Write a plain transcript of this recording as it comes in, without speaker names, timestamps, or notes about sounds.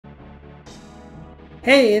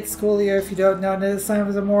Hey, it's Coolio. If you don't know, this time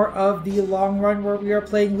is more of the long run where we are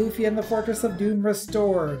playing Lufia in the Fortress of Doom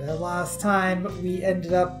Restored. Last time we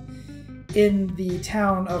ended up in the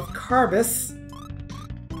town of Carbis,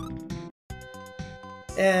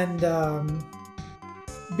 and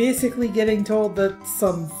basically getting told that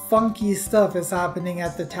some funky stuff is happening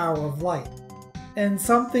at the Tower of Light. And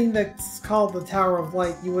something that's called the Tower of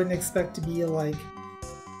Light you wouldn't expect to be, like,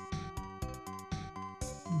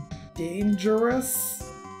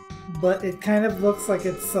 dangerous, but it kind of looks like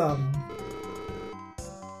it's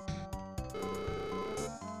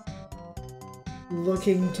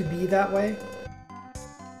looking to be that way.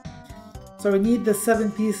 So we need the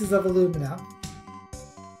 7 pieces of alumina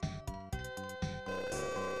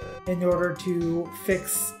in order to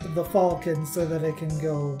fix the Falcon so that it can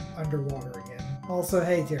go underwater again. Also,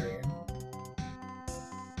 hey Tyrion.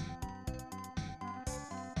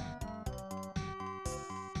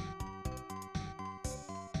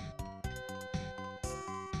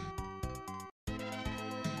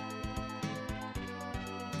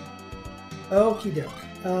 Okie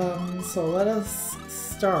doke. So let us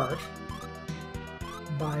start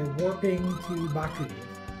by warping to Baku.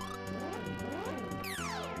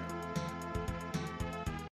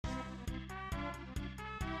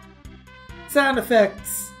 Sound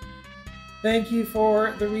effects! Thank you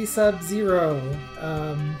for the resub 0.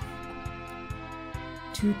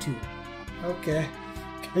 Tutu. Okay,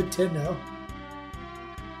 good to know.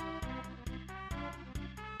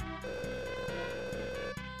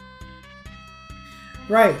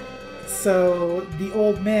 Right, so the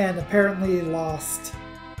old man apparently lost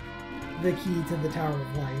the key to the Tower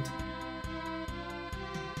of Light.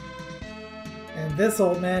 And this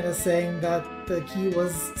old man is saying that the key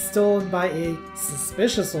was stolen by a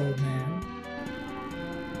suspicious old man.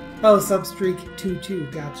 Oh, Substreak 22,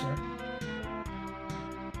 gotcha.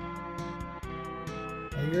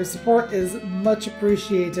 Well, your support is much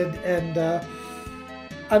appreciated, and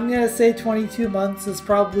I'm gonna say 22 months is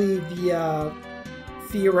probably the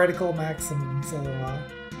theoretical maximum, so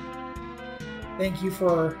thank you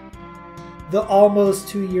for the almost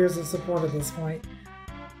 2 years of support at this point.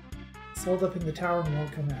 It's holed up in the tower and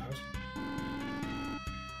won't come out.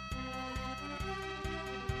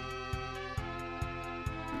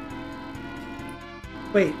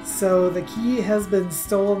 Wait, so the key has been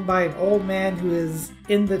stolen by an old man who is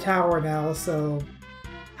in the tower now, so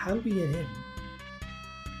how do we get in?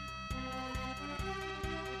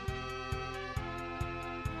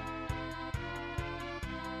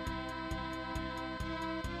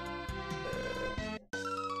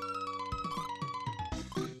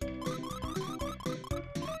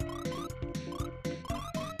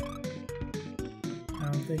 I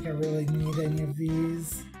don't think I really need any of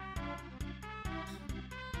these.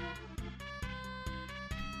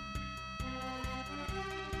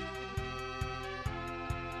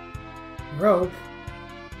 Rope?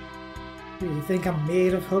 Do you think I'm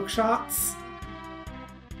made of hook shots?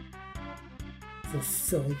 It's a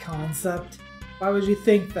silly concept. Why would you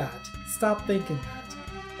think that? Stop thinking that.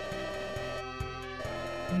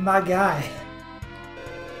 My guy.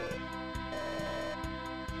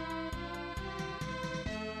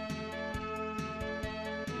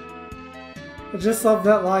 I just love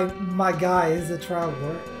that line, my guy is a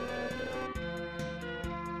traveler.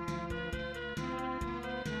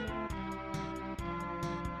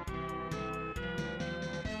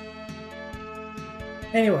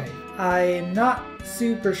 Anyway, I'm not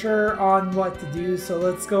super sure on what to do, so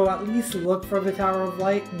let's go at least look for the Tower of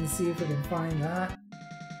Light and see if we can find that.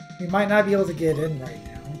 We might not be able to get in right now.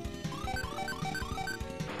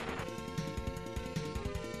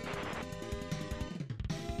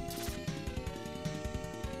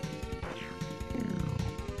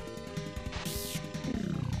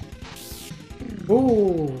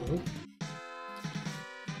 Ooh!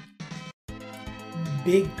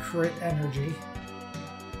 Big crit energy.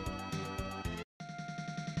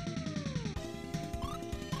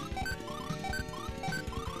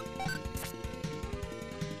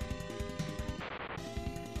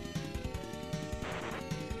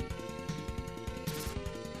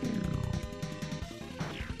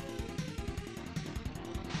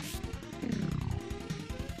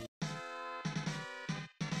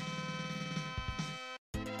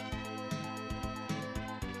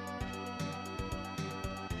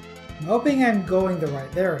 I'm hoping I'm going the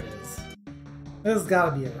right. There it is. This has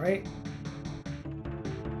gotta be it, right?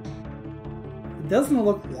 It doesn't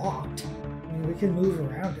look locked. I mean, we can move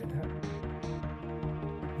around it.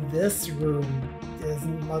 This room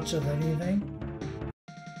isn't much of anything.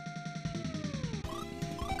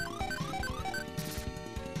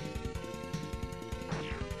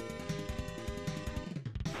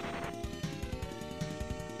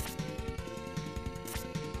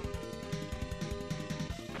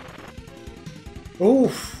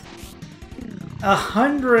 Oof!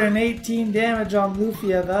 118 damage on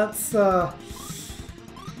Lufia, that's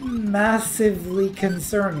massively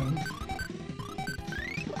concerning.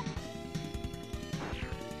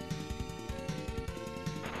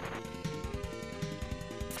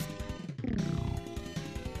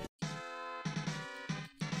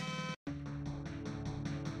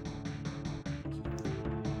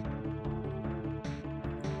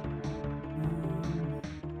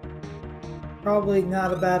 Probably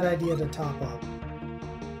not a bad idea to top up.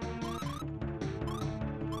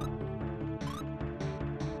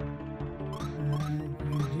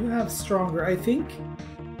 You do have stronger, I think.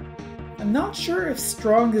 I'm not sure if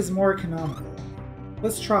strong is more economical.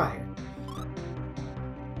 Let's try it.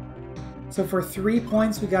 So for 3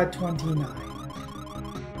 points we got 29.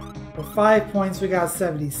 For 5 points we got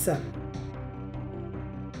 77.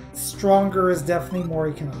 Stronger is definitely more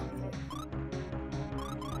economical.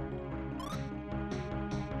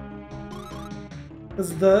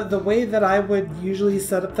 Because the way that I would usually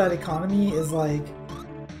set up that economy is like,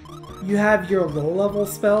 you have your low-level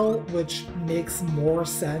spell, which makes more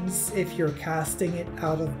sense if you're casting it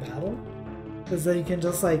out of battle. Because then you can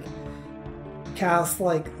just like cast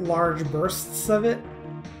like large bursts of it.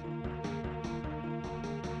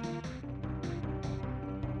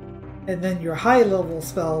 And then your high-level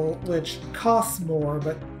spell, which costs more,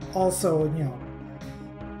 but also, you know,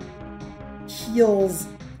 heals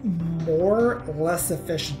more less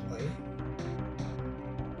efficiently.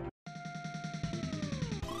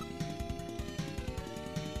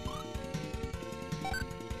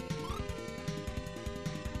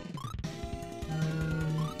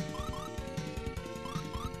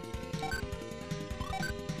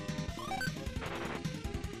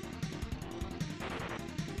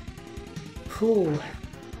 Cool.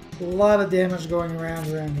 A lot of damage going around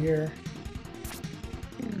here.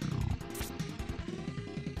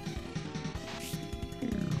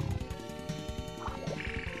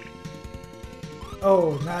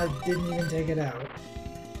 Oh, no, I didn't even take it out.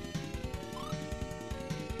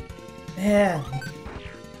 Man.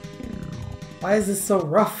 Why is this so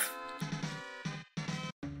rough?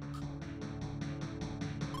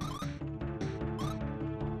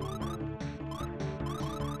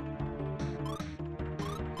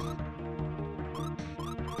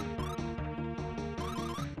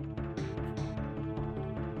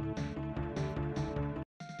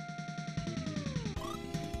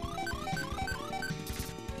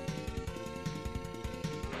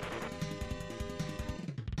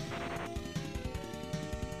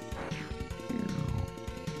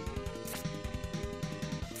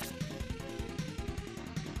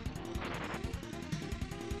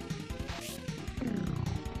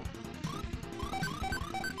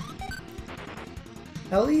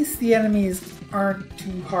 At least the enemies aren't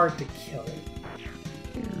too hard to kill.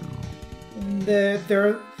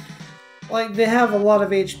 They're like, they have a lot of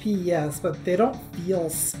HP, yes, but they don't feel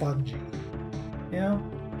spongy. You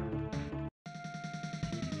know?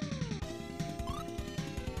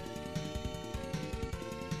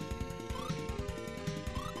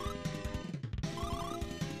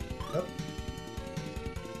 Oh.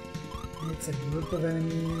 It's a group of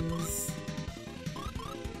enemies.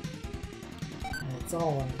 It's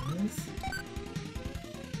all enemies.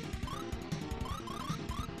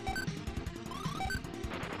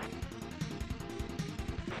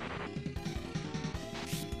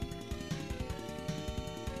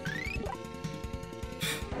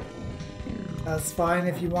 That's fine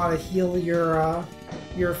if you want to heal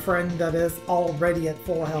your friend that is already at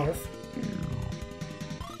full health.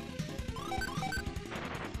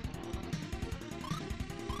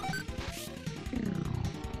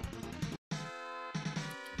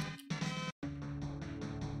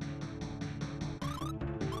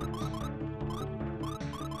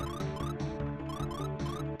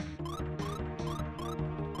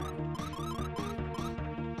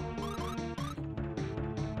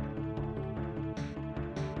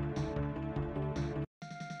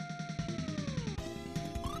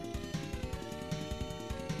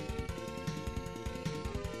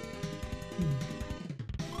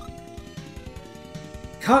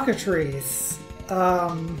 Cockatrice.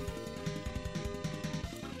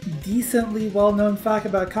 Decently well-known fact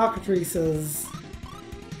about cockatrices.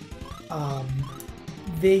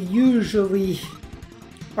 They usually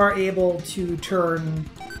are able to turn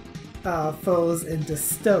foes into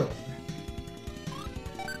stone.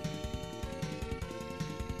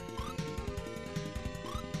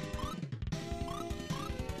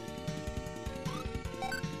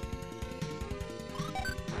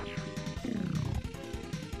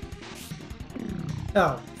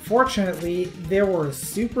 Oh, Fortunately, they were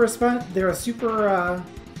super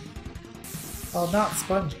well, not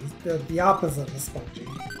spongy, the opposite of spongy.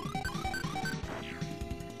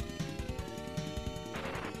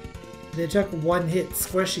 They took one hit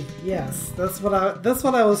squishy. Yes, that's what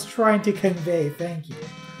I was trying to convey. Thank you.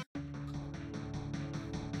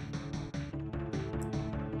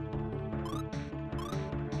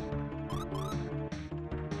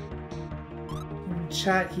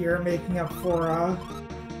 Chat here making up for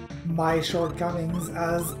my shortcomings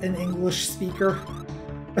as an English speaker.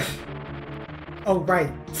 Oh,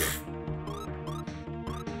 right.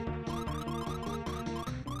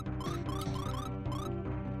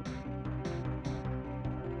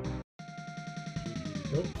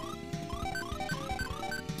 Nope.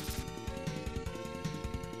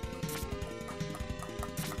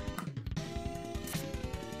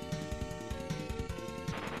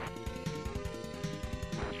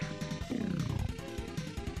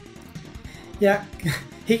 Yeah,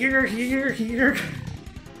 here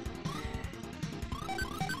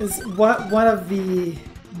is one of the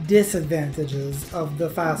disadvantages of the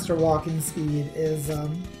faster walking speed is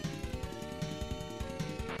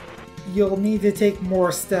you'll need to take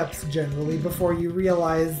more steps generally before you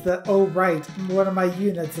realize that, oh right, one of my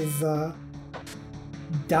units is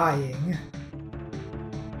dying.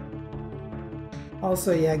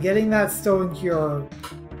 Also, yeah, getting that stone cure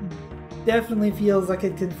definitely feels like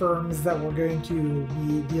it confirms that we're going to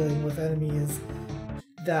be dealing with enemies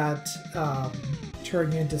that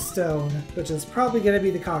turn you into stone, which is probably going to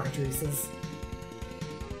be the cockatrices.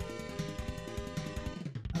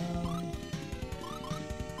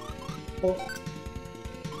 Oh.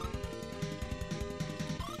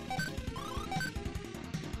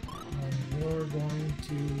 And you're going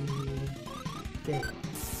to fail.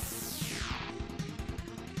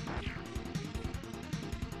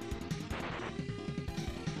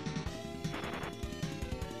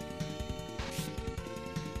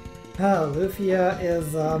 Oh, Lufia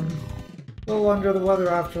is a little under the weather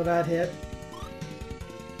after that hit.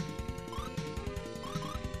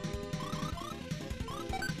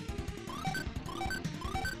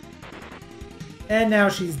 And now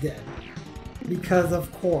she's dead. Because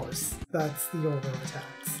of course, that's the order of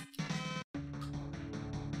attacks.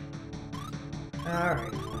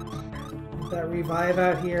 Alright. Get that revive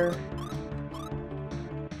out here.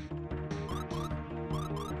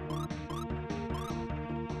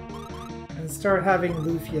 Start having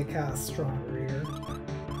Lufia cast stronger here.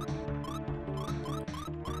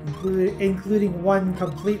 Including one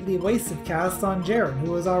completely wasted cast on Jaren,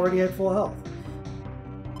 who was already at full health.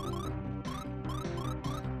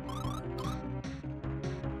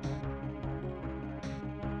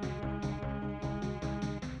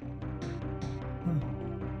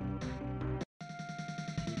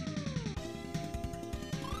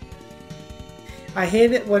 I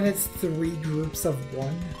hate it when it's 3 groups of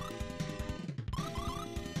 1.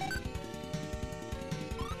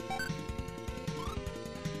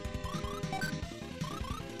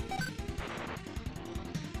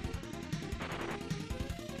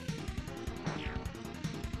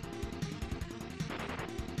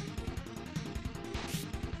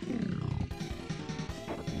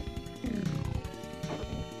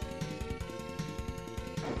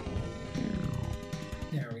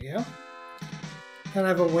 There we go. Kind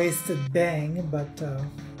of a wasted bang, but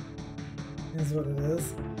is what it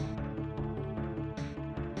is.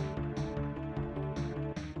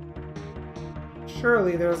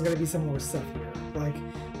 Surely there's going to be some more stuff here, like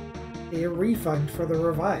a refund for the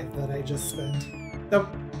revive that I just spent. Nope.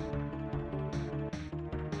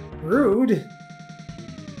 Rude!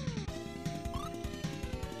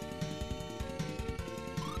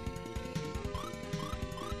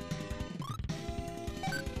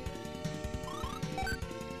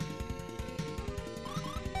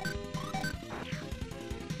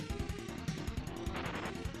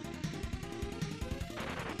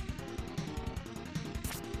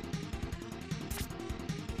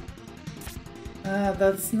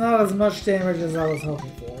 That's not as much damage as I was hoping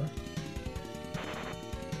for.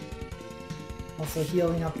 Also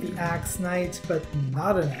healing up the Axe Knight, but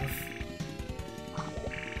not enough.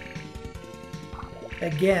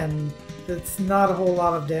 Again, that's not a whole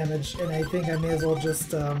lot of damage, and I think I may as well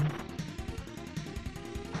just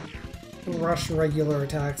rush regular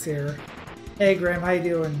attacks here. Hey Graham, how you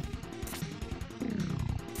doing?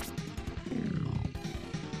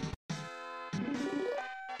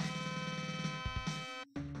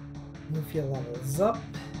 Lufia levels up.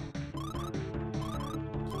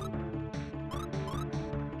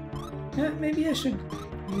 Yeah, maybe I should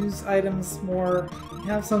use items more.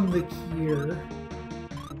 Have some of the gear.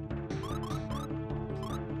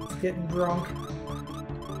 getting drunk.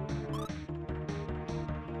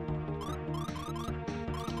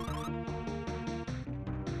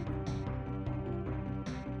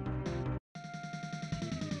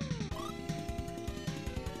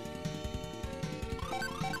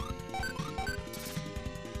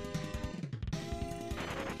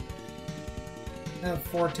 A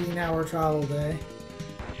 14-hour travel day.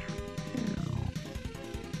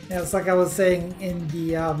 Yeah, it's like I was saying in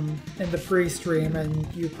the pre-stream,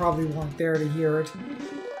 and you probably weren't there to hear it.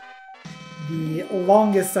 The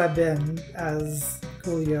longest I've been, as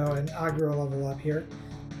Coolio and Agro level up here,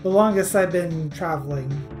 the longest I've been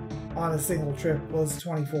traveling on a single trip was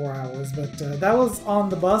 24 hours, but that was on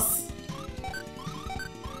the bus.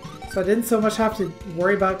 So I didn't so much have to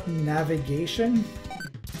worry about navigation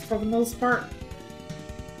for the most part.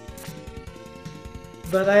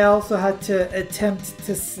 But I also had to attempt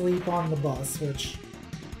to sleep on the bus, which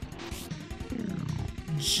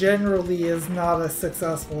generally is not a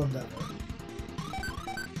successful endeavor.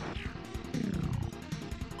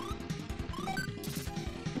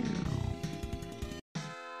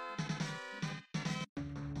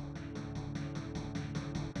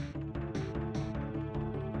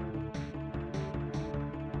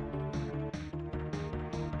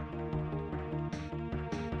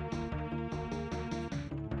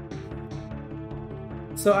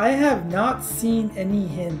 So I have not seen any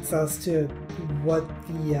hints as to what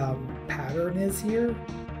the pattern is here.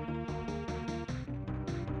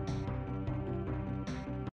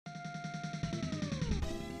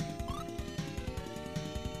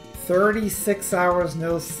 "36 hours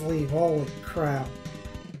no sleep, holy crap.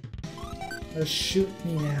 Shoot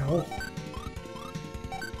me now.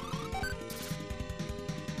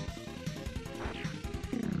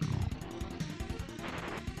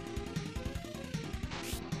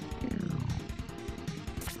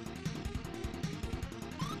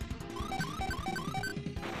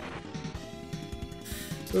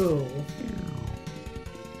 Ooh.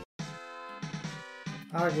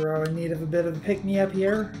 Agro in need of a bit of a pick-me-up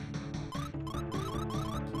here.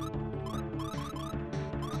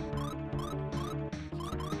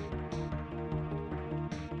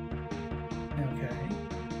 Okay.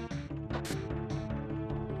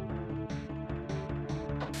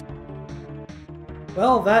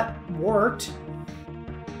 Well, that worked.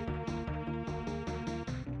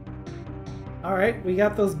 Alright, we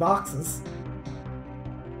got those boxes.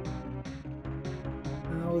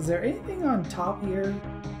 Is there anything on top here?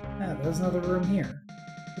 Ah, there's another room here.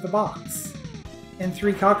 With a box. And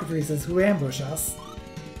 3 cockatrices who ambush us.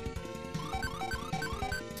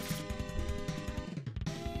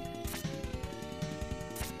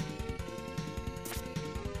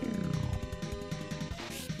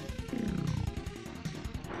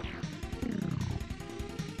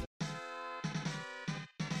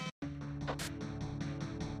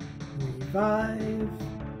 Revive.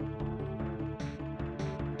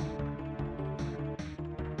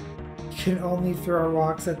 Can only throw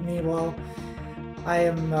rocks at me. Well,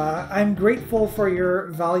 I'm grateful for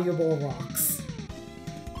your valuable rocks.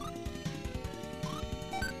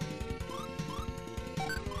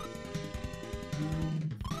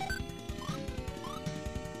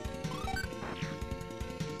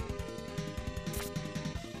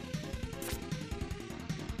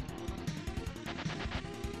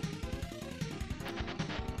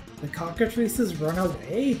 The cockatrices run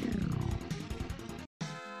away?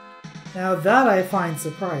 Now that I find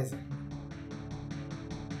surprising.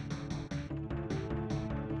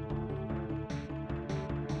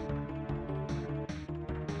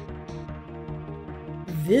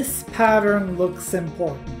 This pattern looks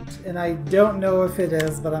important, and I don't know if it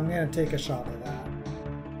is, but I'm going to take a shot at that.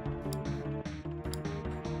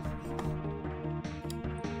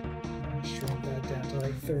 Shrink that down to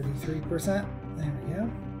like 33%. There we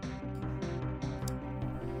go.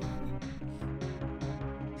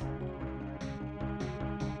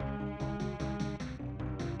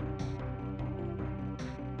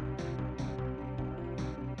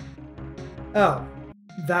 Oh,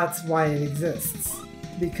 that's why it exists.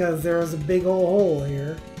 Because there's a big old hole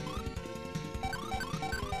here.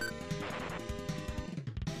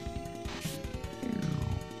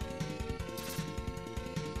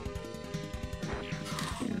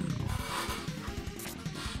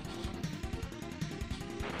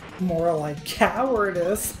 More like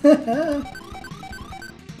cowardice.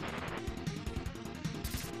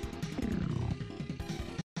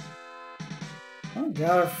 Oh,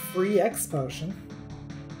 got a free X potion.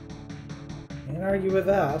 Can't argue with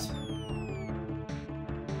that.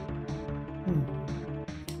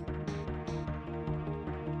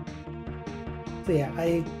 So yeah,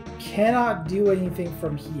 I cannot do anything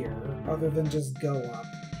from here other than just go up.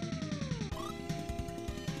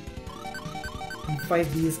 And fight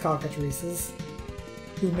these cockatrices,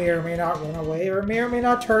 who may or may not run away, or may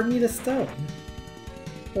not turn me to stone.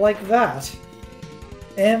 Like that.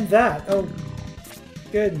 And that. Oh,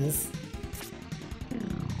 goodness.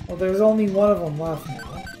 Well, there's only one of them left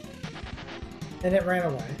now. And it ran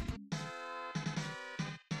away.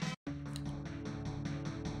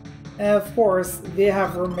 And of course, they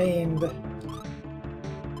have remained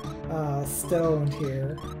stoned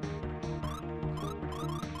here.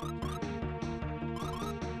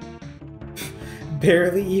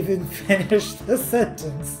 Barely even finished the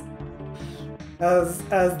sentence. As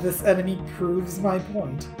this enemy proves my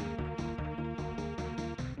point.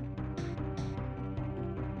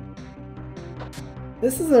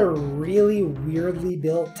 This is a really weirdly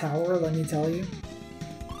built tower, let me tell you.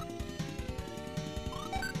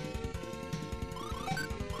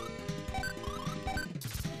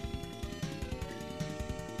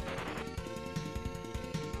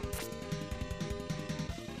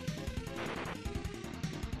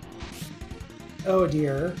 Oh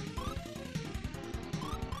dear.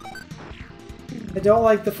 I don't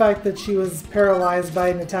like the fact that she was paralyzed by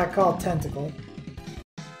an attack called Tentacle.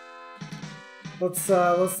 Let's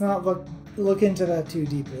not look into that too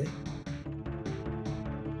deeply.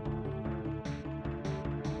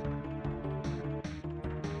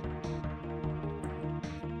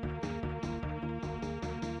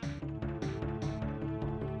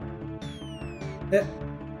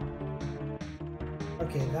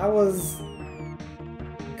 Okay, that was...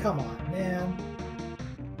 Come on, man.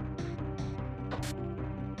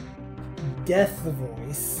 Death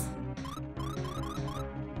Voice.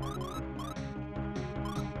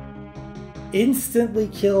 Instantly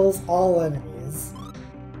kills all enemies.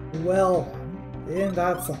 Well then, isn't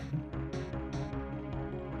that something?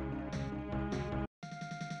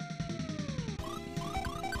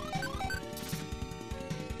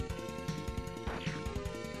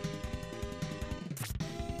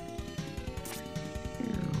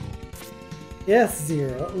 Yes,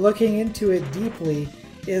 Zero, looking into it deeply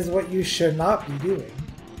is what you should not be doing.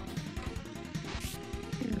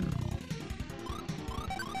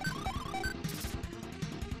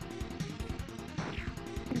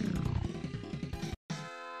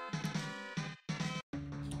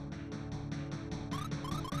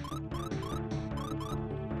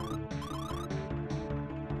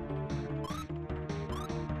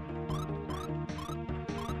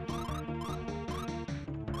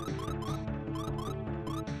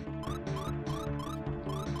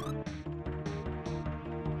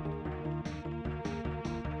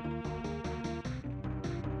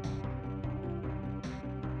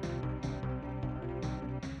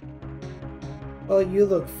 Well, you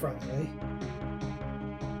look friendly.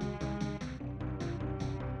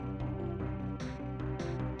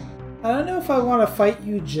 I don't know if I want to fight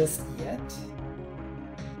you just yet.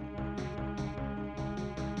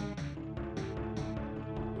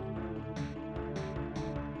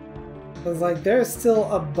 Because, like, there's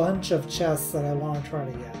still a bunch of chests that I want to try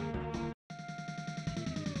to get.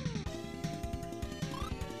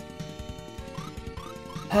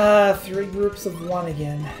 Ah, 3 groups of 1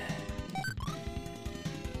 again.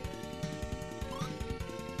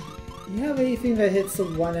 Do you have anything that hits the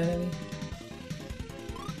 1 enemy?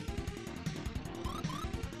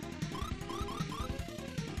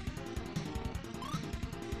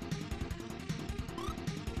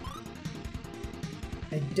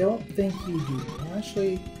 I don't think you do.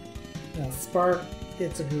 Actually, no, Spark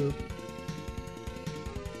hits a group.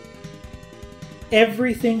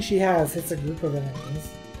 Everything she has hits a group of enemies.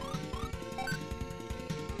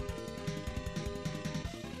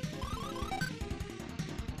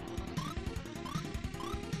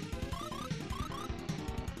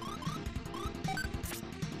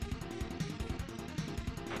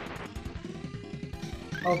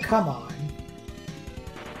 Oh, come on.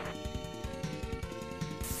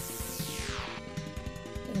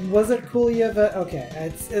 Was it Kulia that... Okay,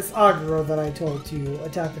 it's Agro that I told to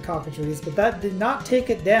attack the cockatrices, but that did not take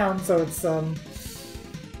it down, so it's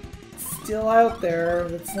still out there.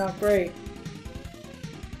 It's not great.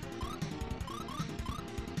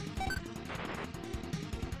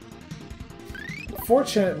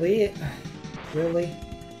 Fortunately... Really?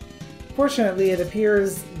 Fortunately, it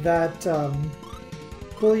appears that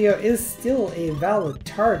Kulia is still a valid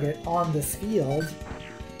target on this field,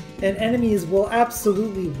 and enemies will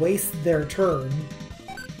absolutely waste their turn.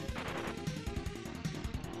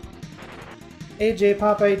 Hey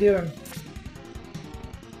J-Pop, how you doing?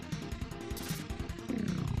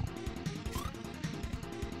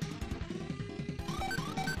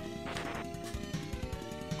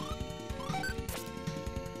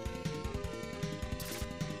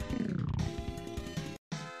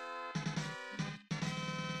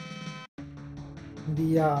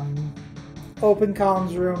 The open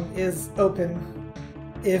comms room is open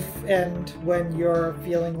if and when you're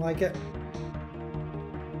feeling like it.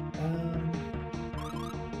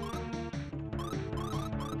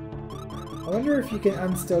 I wonder if you can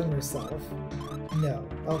unstone yourself. No.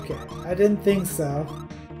 Okay. I didn't think so.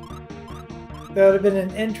 That would have been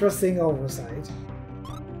an interesting oversight.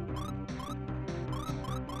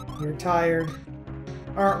 You're tired.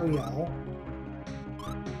 Aren't we all?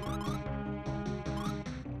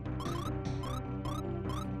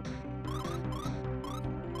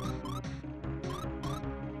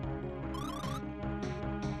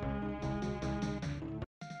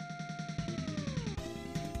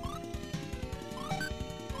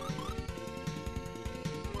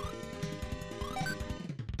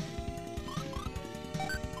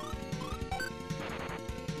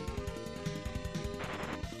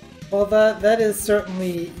 Well, that is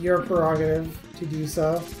certainly your prerogative to do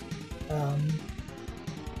so.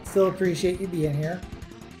 Still appreciate you being here.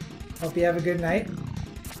 Hope you have a good night.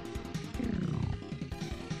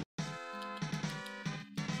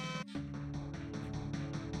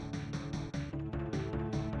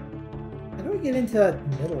 How do we get into that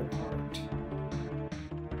middle part?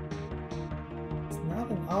 It's not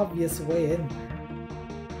an obvious way in there.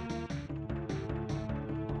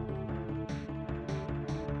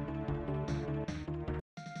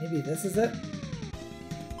 Maybe this is it?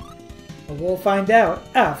 But we'll find out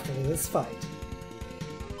after this fight.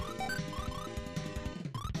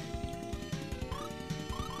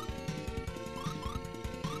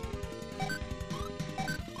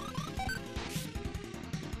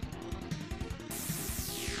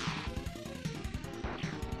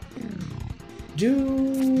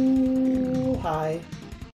 Hi.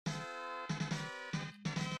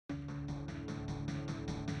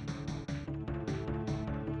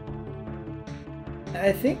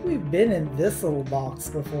 I think we've been in this little box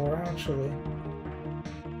before, actually.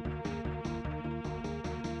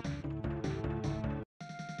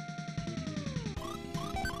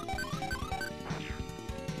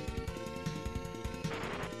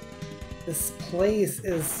 This place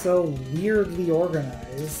is so weirdly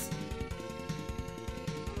organized.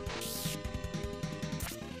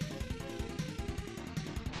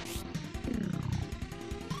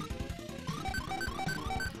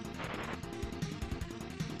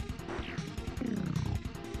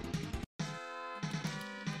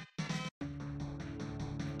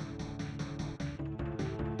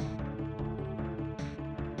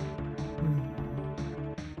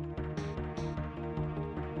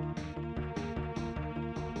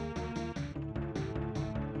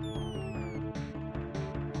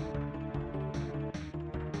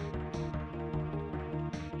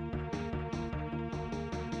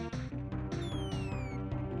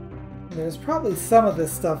 There's probably some of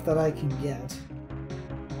this stuff that I can get.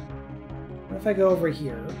 What if I go over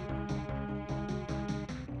here?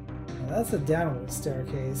 Well, that's a downward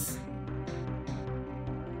staircase.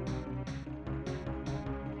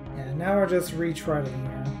 Yeah, now we're just retreading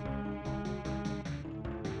here.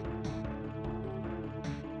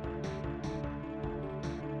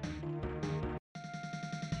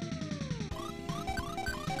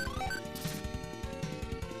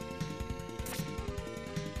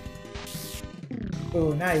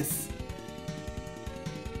 Oh, nice.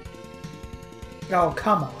 Oh,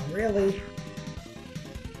 come on, really?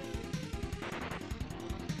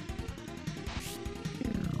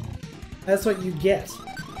 That's what you get.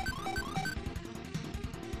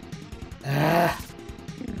 Ah.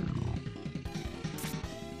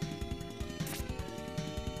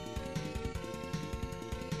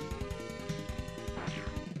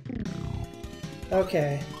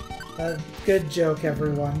 Okay. Good joke,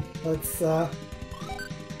 everyone. Let's,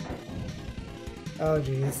 Oh,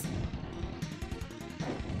 jeez.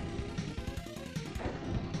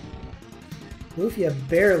 Lufia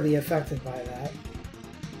barely affected by that.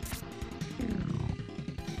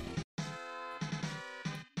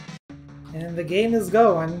 And the game is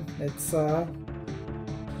going. It's a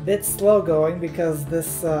bit slow going because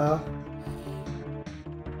this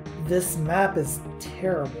map is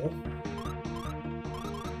terrible.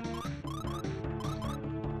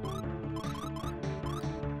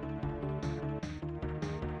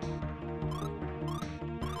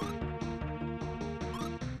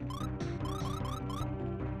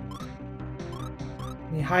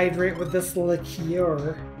 Let me hydrate with this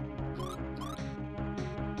liqueur.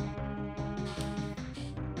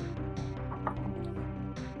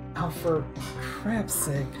 Oh, for crap's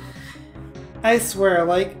sake. I swear,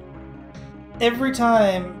 like, every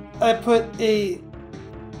time I put a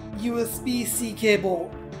USB-C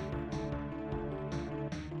cable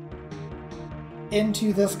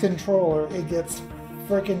into this controller, it gets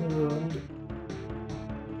freaking ruined.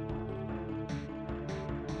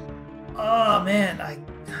 Oh man, I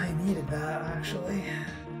needed that actually.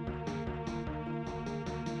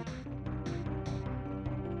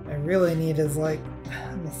 I really need is like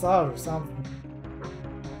a massage or something.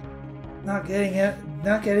 Not getting it.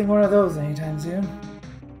 Not getting one of those anytime soon.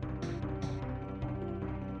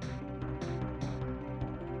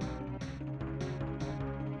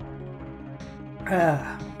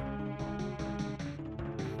 I'm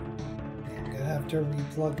gonna have to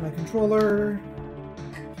replug my controller.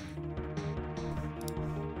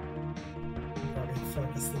 Probably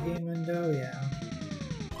focus the game window, yeah.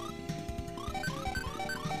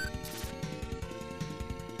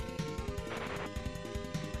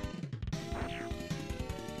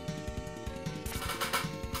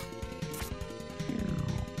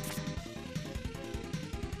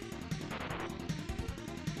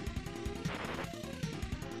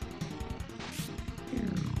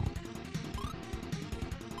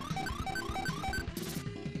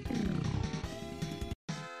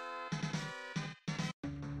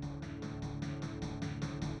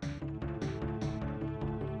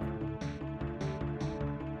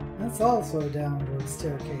 That's also a downward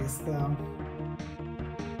staircase, though.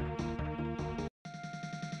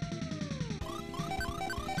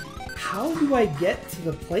 How do I get to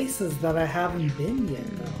the places that I haven't been yet,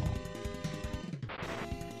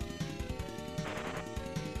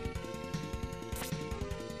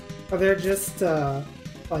 though? Are there just,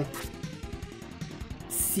 like,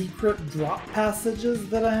 secret drop passages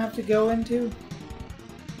that I have to go into?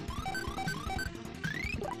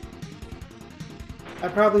 I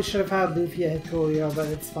probably should have had Lufia hit Coolio, but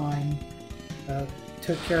it's fine.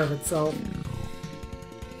 Took care of itself.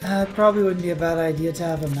 It probably wouldn't be a bad idea to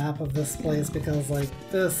have a map of this place because, like,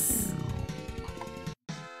 this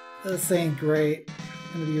ain't great.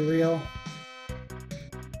 I'm gonna be real.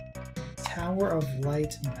 Tower of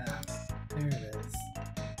Light map. There it is.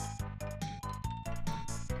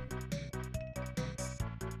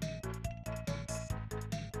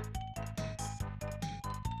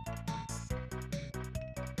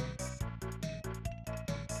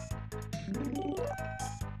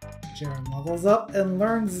 Jaren levels up and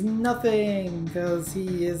learns nothing because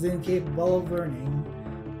he is incapable of learning.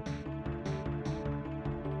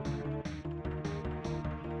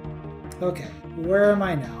 Okay, where am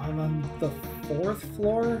I now? I'm on the 4th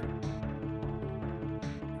floor?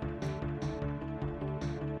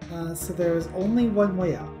 So there is only one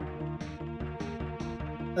way up.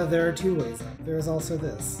 There are 2 ways up. There is also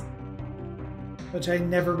this, which I've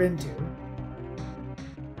never been to.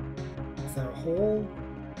 Is there a hole?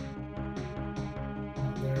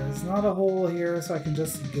 There's not a hole here, so I can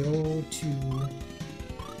just go to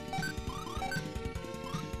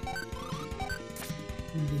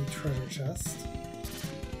the treasure chest.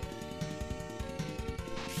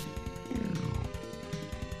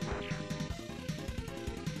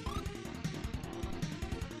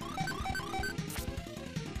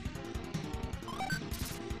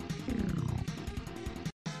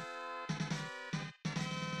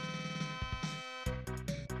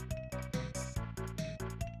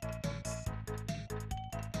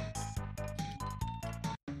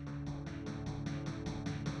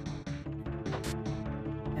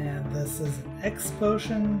 And this is an X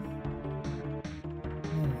potion.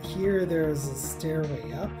 And here there's a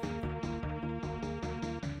stairway up.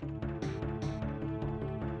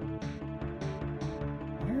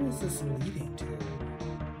 Where is this leading to?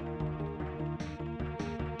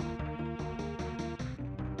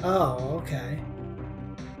 Oh, okay.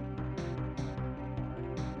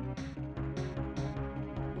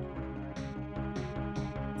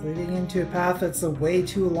 Leading into a path that's way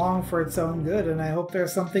too long for its own good, and I hope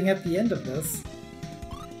there's something at the end of this.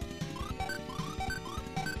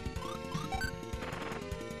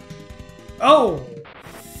 Oh!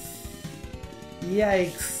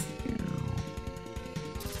 Yikes.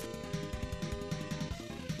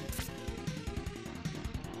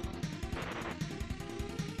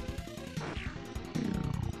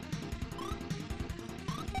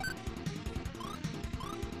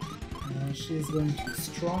 She's going to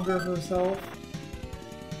stronger herself.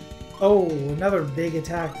 Oh, another big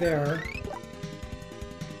attack there.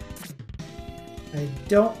 I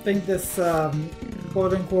don't think this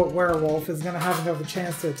quote-unquote werewolf is going to have another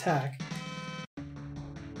chance to attack.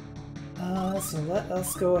 So let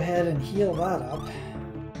us go ahead and heal that up.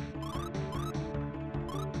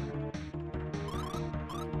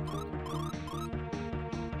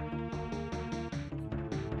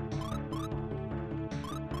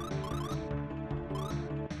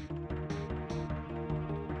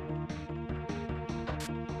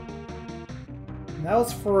 And that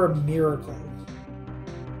was for a miracle.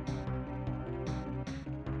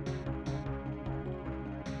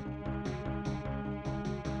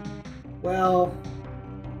 Well,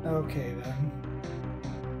 okay then.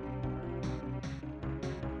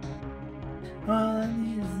 All I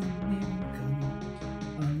need is a miracle.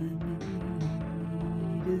 All I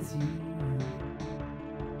need is you.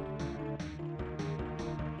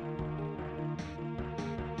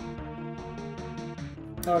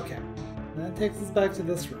 Okay, that takes us back to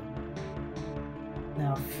this room.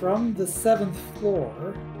 Now, from the 7th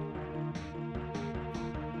floor,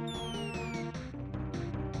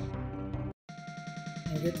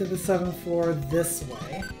 we'll get to the 7th floor this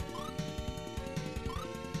way.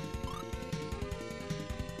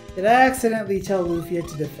 Did I accidentally tell Lufia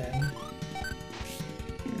to defend?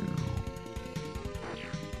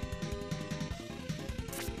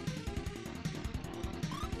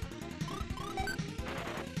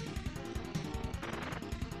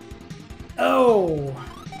 Oh!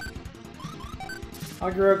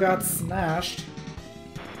 Agro got smashed.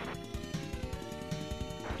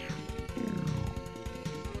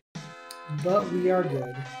 But we are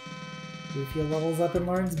good. Lufia levels up and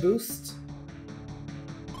learns boost.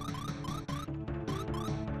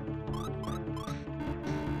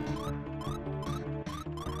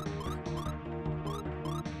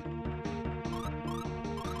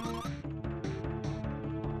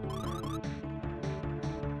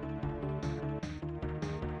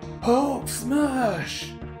 Hulk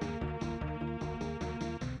smash!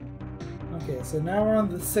 Okay, so now we're on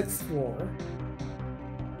the 6th floor.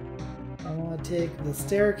 I want to take the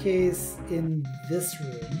staircase in this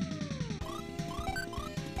room.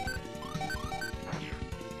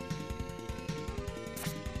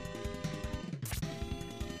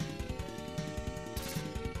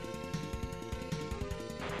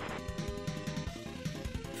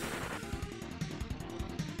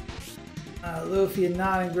 Lufia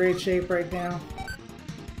not in great shape right now.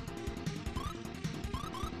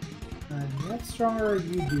 How stronger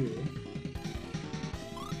you do?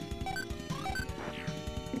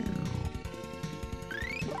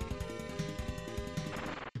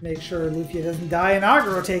 Make sure Lufia doesn't die and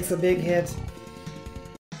Agro takes a big hit.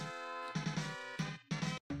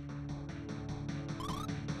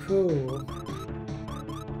 Cool.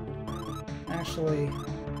 Actually,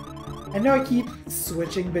 I know I keep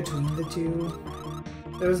switching between the two.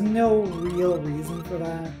 There's no real reason for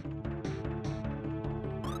that.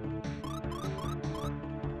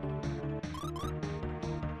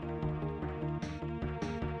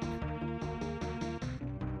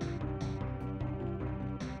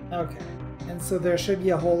 Okay, and so there should be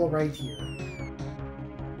a hole right here.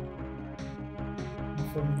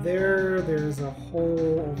 And from there, there's a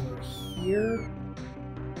hole over here.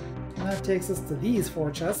 And that takes us to these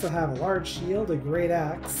 4 chests that have a large shield, a great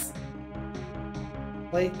axe,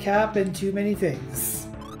 light cap, and too many things.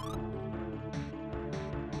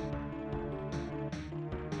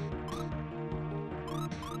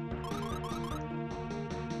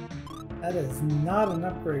 That is not an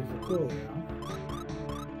upgrade for Coolio.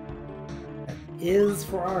 That is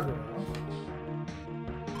for Agro.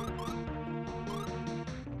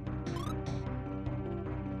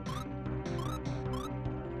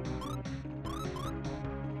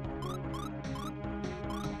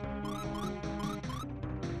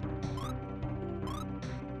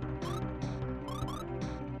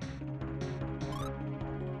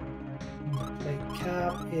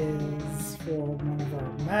 Cap is for one of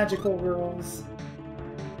our magical girls.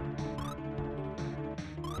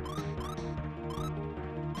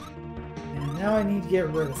 And now I need to get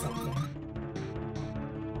rid of something.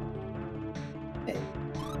 Hey,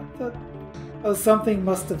 what the? Oh, something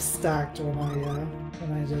must have stacked when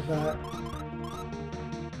I did that.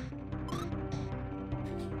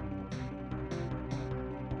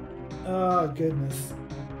 Oh goodness.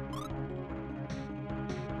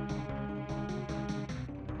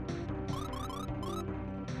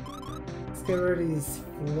 Get rid of these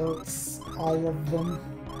floats, all of them.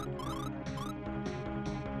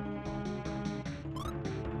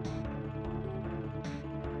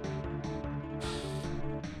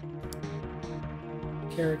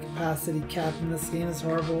 Carry capacity cap in this game is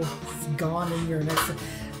horrible. It's gone in your next.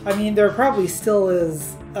 I mean, there probably still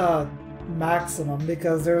is a maximum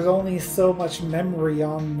because there's only so much memory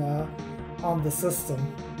on the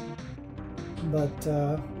system. But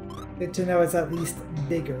good to know it's at least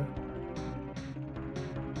bigger.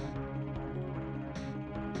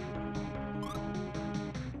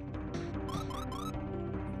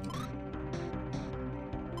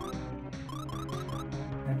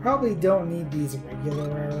 Probably don't need these regular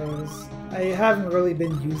arrows. I haven't really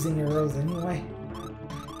been using arrows anyway.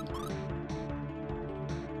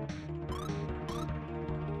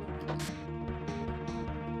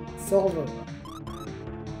 silver.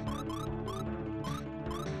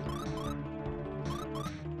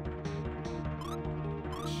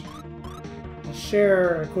 I'll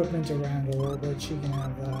share equipment around a little bit, she can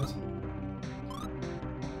have that.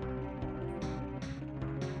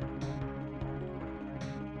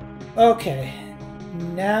 Okay,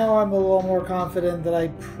 now I'm a little more confident that I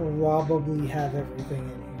probably have everything in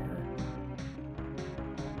here.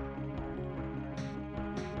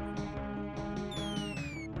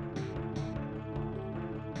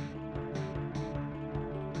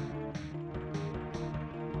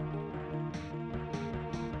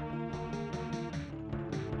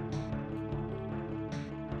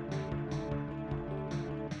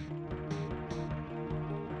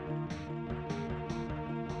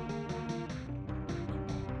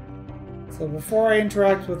 So before I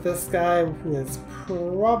interact with this guy, who is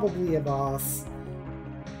probably a boss,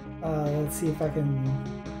 let's see if I can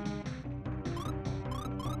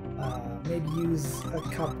maybe use a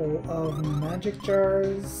couple of magic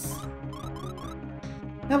jars.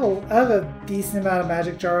 I have a decent amount of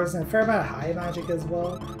magic jars and a fair amount of high magic as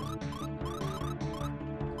well.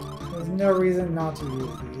 There's no reason not to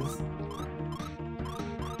use these.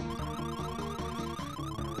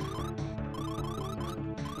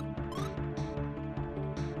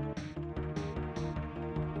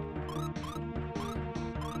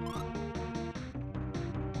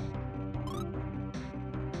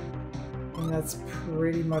 That's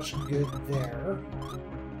pretty much good there.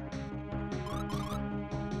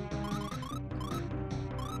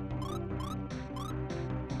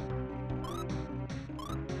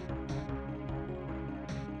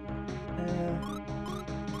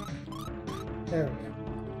 There we go.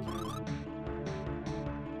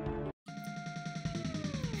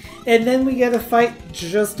 And then we gotta fight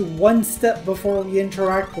just one step before we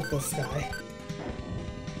interact with this guy.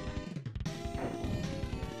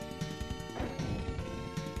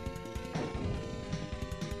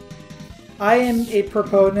 I am a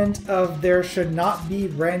proponent of there should not be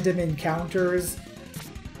random encounters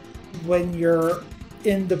when you're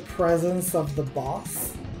in the presence of the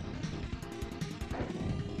boss.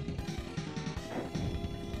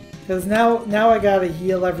 Because now I gotta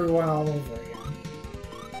heal everyone all over again.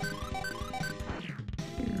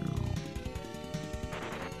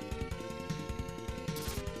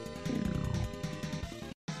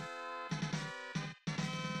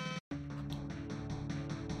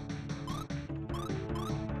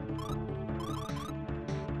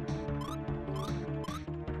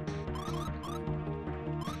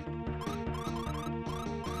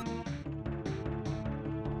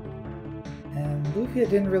 Lufia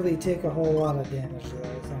didn't really take a whole lot of damage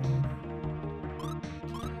there, so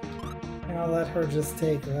I'll let her just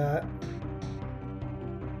take that.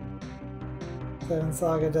 Seven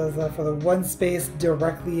Saga does that for the one space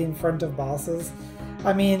directly in front of bosses.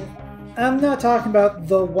 I mean, I'm not talking about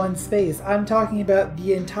the one space, I'm talking about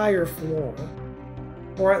the entire floor.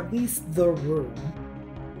 Or at least the room.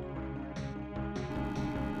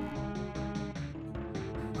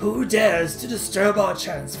 Who dares to disturb our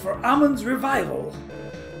chance for Ammon's revival?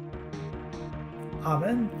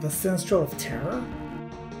 Ammon, the Sinstral of Terror?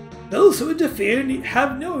 Those who interfere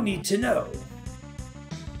have no need to know.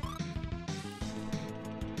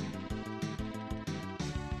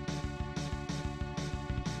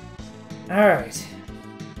 Alright.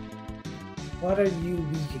 What are you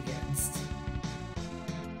weak against?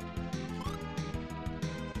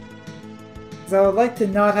 Because I would like to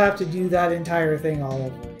not have to do that entire thing all over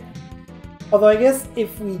again. Although I guess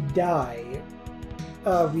if we die,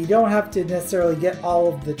 we don't have to necessarily get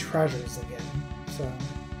all of the treasures again, so...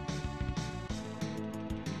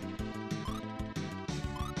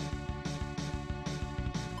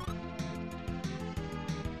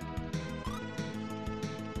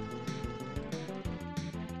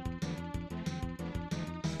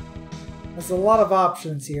 There's a lot of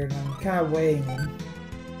options here, and I'm kind of weighing them.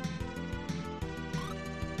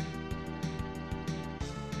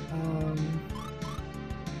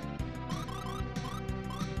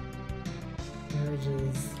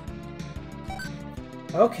 Marriages.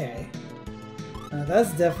 Okay.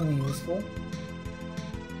 That's definitely useful.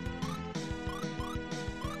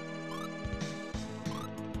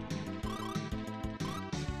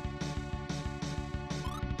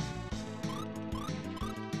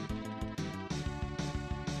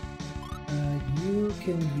 You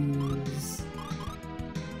can use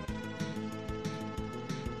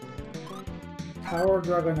Power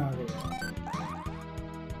Dragonagaro.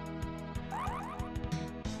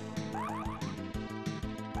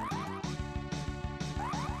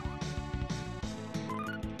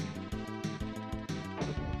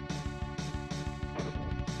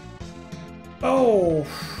 Oh!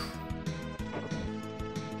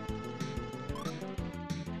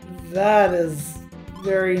 That is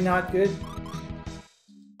very not good.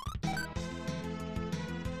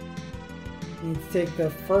 Need to take the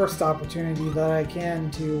first opportunity that I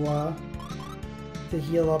can to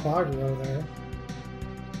heal up aggro there.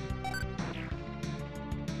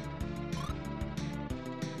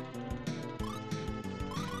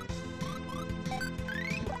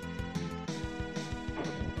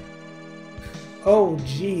 Oh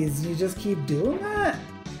geez, you just keep doing that?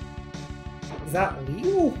 Is that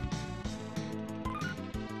legal?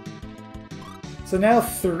 So now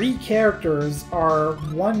 3 characters are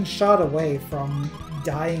one shot away from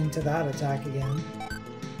dying to that attack again.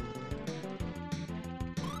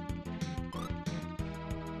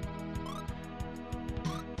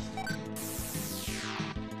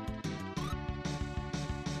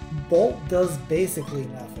 Bolt does basically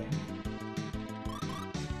nothing.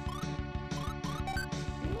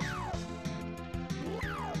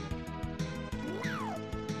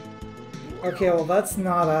 Okay, well that's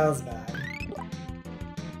not as bad.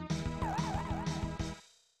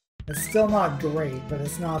 It's still not great, but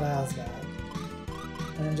it's not as bad.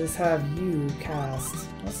 And just have you cast...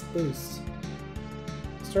 Let's boost.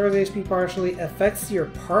 Restores HP partially, affects your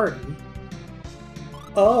party.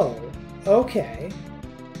 Oh, okay.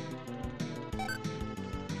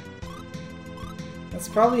 That's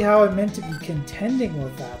probably how I'm meant to be contending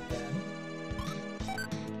with that then.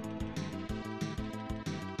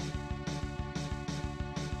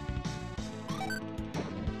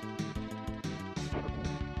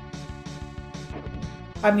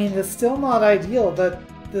 I mean, it's still not ideal that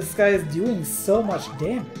this guy is doing so much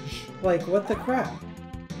damage. Like, what the crap?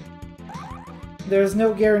 There's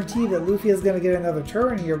no guarantee that Lufia is going to get another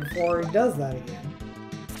turn here before he does that again.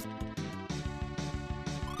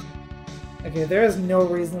 Okay, there is no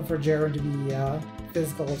reason for Jaren to be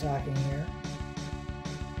physical attacking here.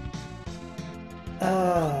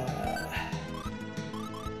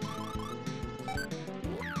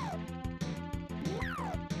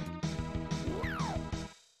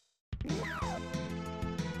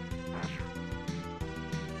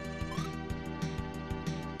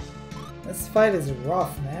 This fight is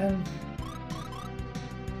rough, man.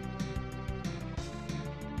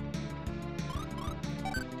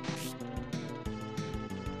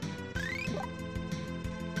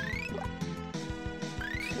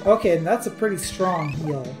 Okay, and that's a pretty strong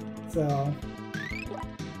heal, so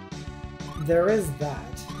there is that.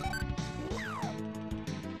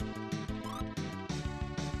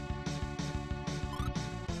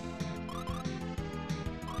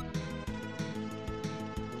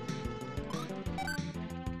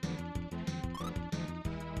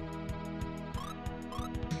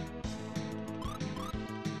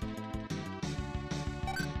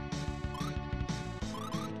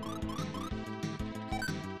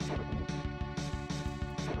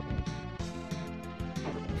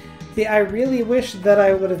 See, I really wish that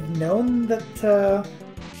I would have known that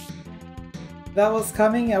that was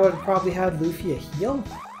coming. I would have probably had Lufia heal.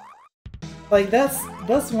 Like, that's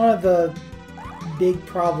one of the big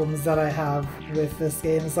problems that I have with this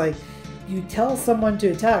game. It's like, you tell someone to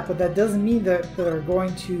attack, but that doesn't mean that they're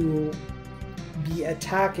going to be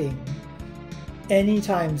attacking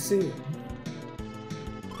anytime soon.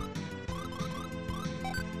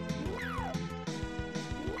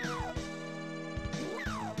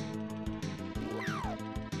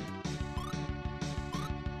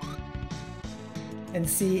 And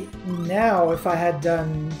see, now if I had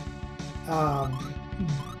done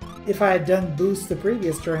boost the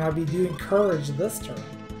previous turn, I'd be doing courage this turn.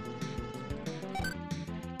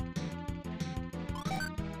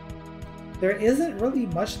 There isn't really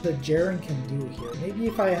much that Jaren can do here. Maybe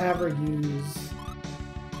if I have her use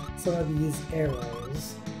some of these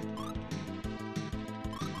arrows.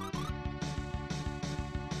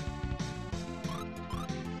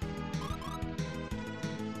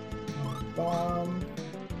 Bomb.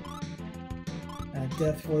 And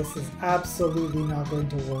Death Voice is absolutely not going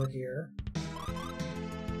to work here.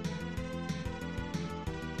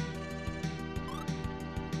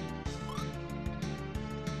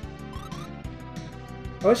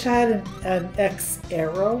 I wish I had an X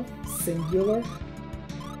arrow, singular.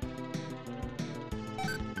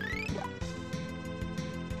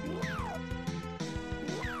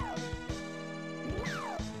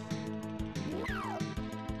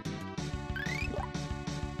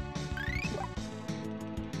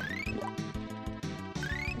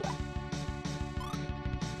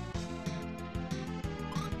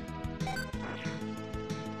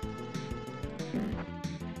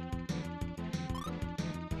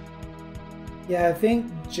 Yeah, I think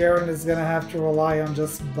Jaren is gonna have to rely on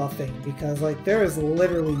just buffing, because, like, there is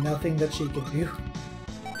literally nothing that she can do.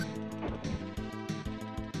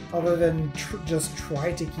 Other than just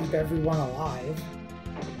try to keep everyone alive.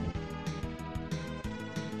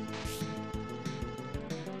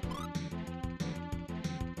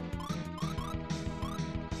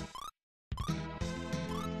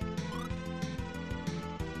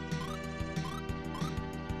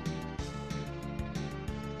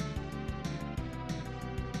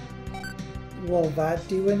 Will that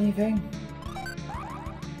do anything?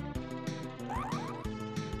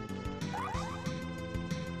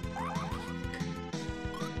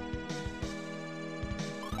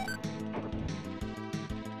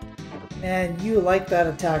 And you like that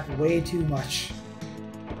attack way too much.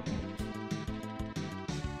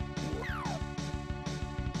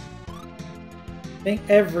 I think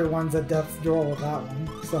everyone's at death's door with that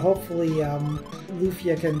one, so hopefully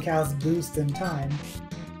Lufia can cast Boost in time.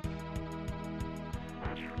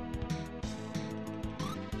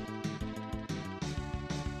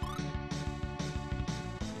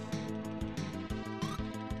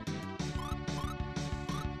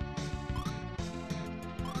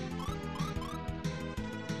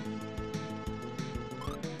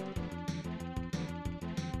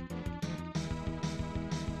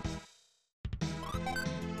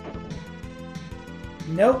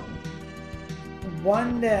 Nope.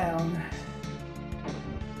 1 down.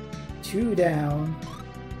 2 down.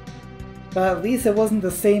 But at least it wasn't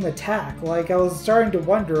the same attack. Like, I was starting to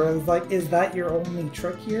wonder, I was like, is that your only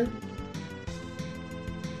trick here?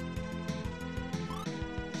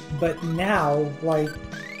 But now, like,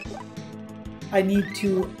 I need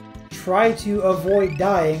to try to avoid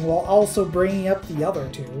dying while also bringing up the other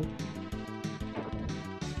two.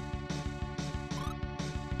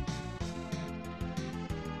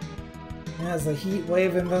 As a heat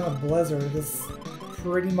wave and then a blizzard is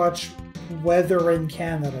pretty much weather in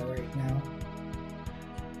Canada right now.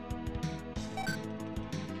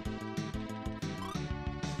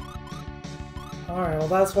 Alright, well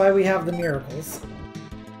that's why we have the miracles.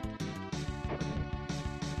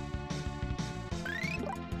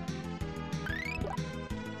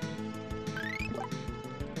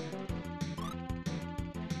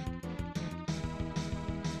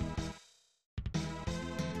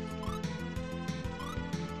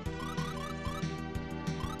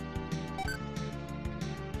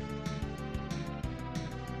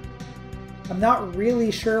 I'm not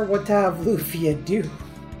really sure what to have Lufia do.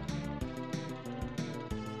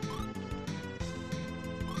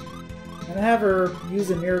 I'm gonna have her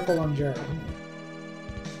use a miracle on Jaren.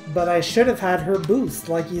 But I should have had her boost,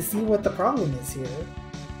 like, you see what the problem is here.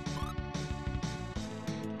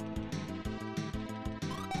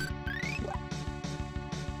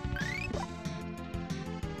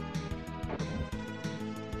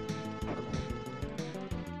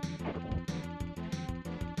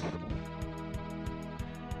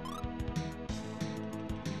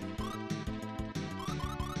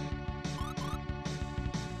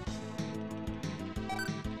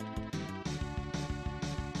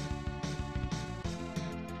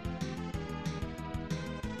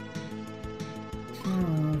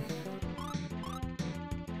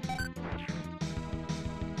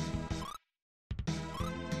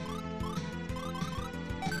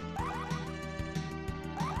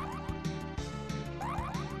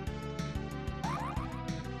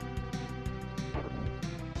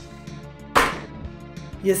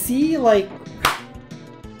 You see, like,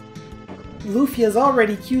 Lufia's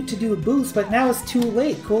already cute to do a boost, but now it's too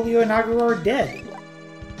late. Coolio and Agro are dead.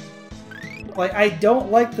 Like, I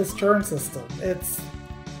don't like this turn system.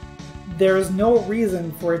 There's no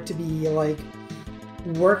reason for it to be, like,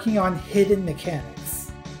 working on hidden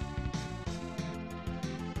mechanics.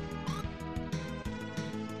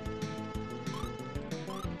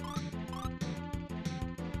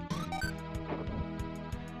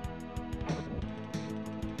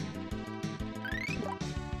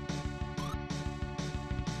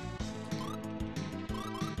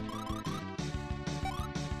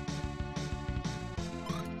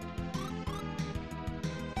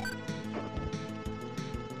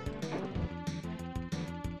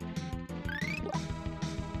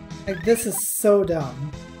 Like, this is so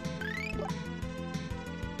dumb.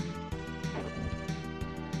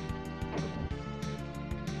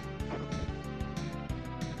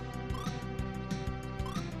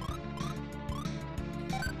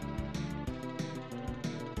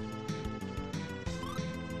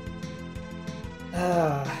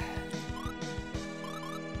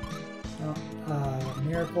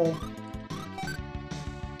 Miracle.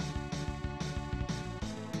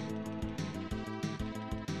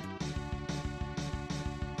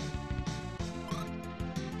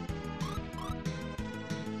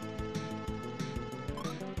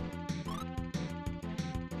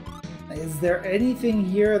 Is there anything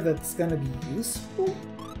here that's gonna be useful?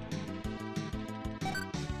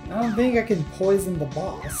 I don't think I can poison the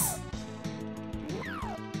boss.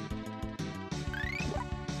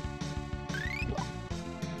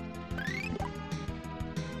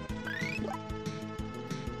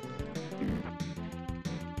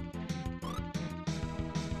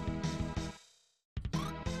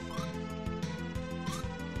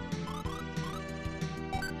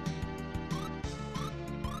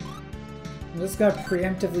 I'm just gonna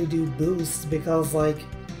preemptively do boost because, like,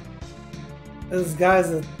 this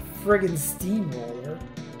guy's a friggin' steamroller.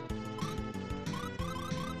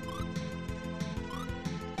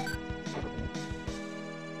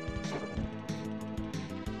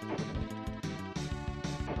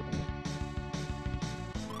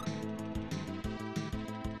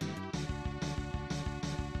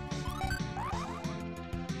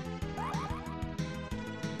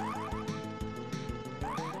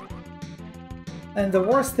 And the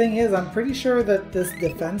worst thing is, I'm pretty sure that this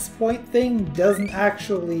defense point thing doesn't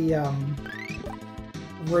actually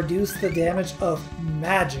reduce the damage of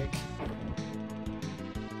magic.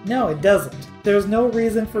 No, it doesn't. There's no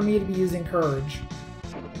reason for me to be using Courage.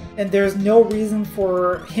 And there's no reason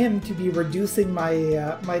for him to be reducing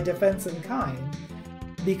my my defense in kind.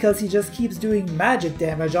 Because he just keeps doing magic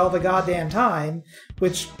damage all the goddamn time,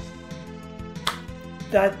 which...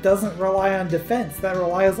 that doesn't rely on defense, that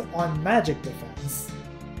relies on magic defense.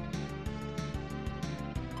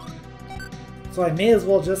 So I may as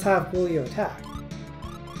well just have Julio attack.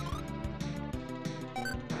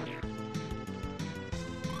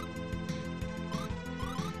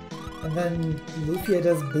 And then Lufia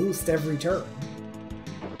does boost every turn.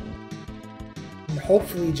 And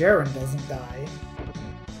hopefully Jaren doesn't die.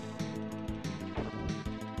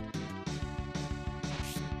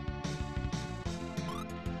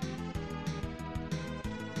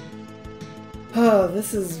 Oh,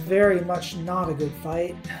 this is very much not a good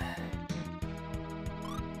fight.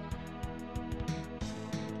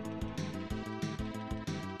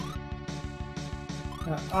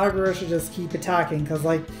 Agro should just keep attacking, because,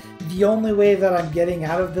 like, the only way that I'm getting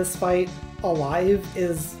out of this fight alive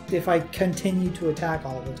is if I continue to attack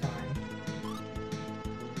all the time.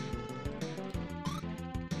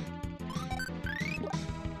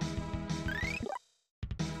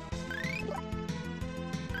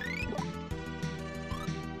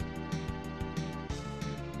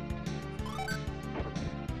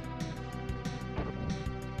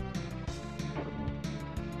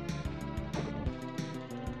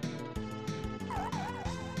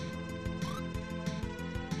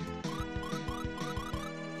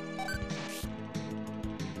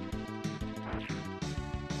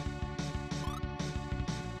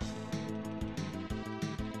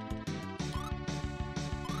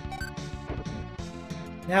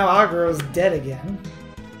 Now Agro's dead again.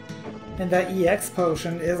 And that EX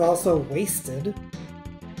potion is also wasted.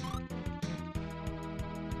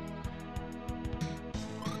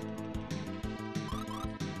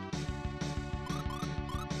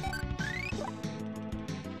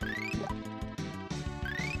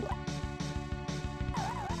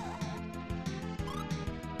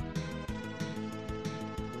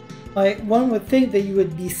 Like, one would think that you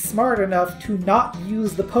would be smart enough to not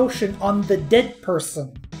use the potion on the dead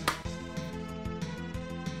person.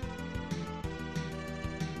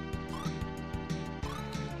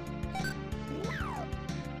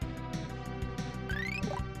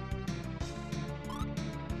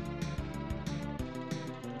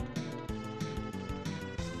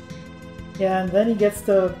 Yeah, and then he gets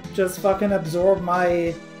to just fucking absorb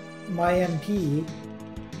my MP,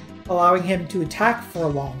 allowing him to attack for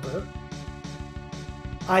longer.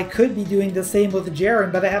 I could be doing the same with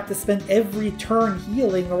Jaren, but I have to spend every turn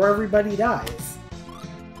healing or everybody dies.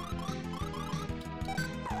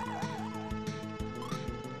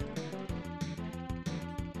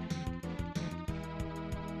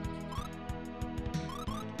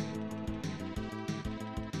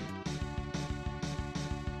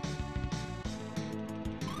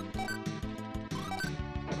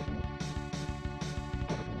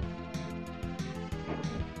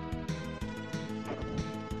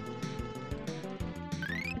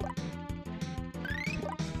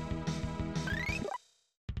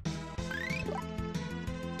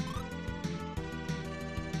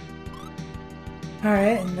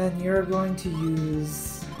 Alright, and then you're going to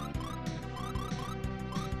use...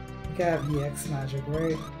 You gotta have EX magic,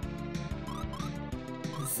 right?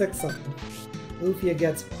 There's 6 of them. Lufia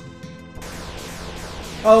gets one.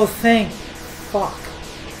 Oh, thank fuck.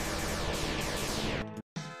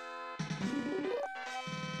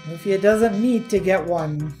 Lufia doesn't need to get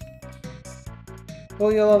one.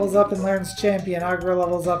 Lufia levels up and learns champion. Agro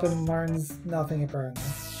levels up and learns nothing apparently.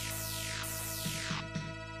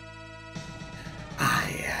 I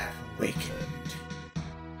have awakened.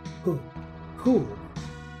 Who?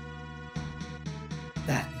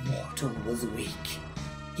 That mortal was weak.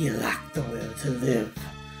 He lacked the will to live.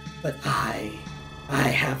 But I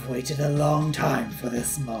have waited a long time for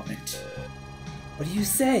this moment. What are you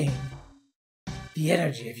saying? The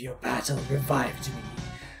energy of your battle revived me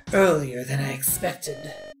earlier than I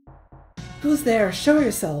expected. Who's there? Show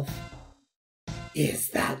yourself. Is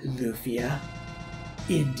that Lufia?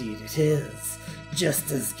 Indeed it is,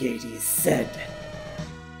 just as Gades said.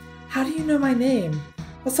 How do you know my name?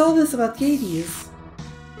 What's all this about Gades?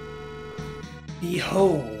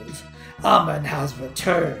 Behold, Amun has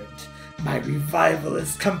returned. My revival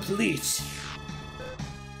is complete.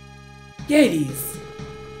 Gades!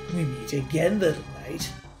 We meet again, little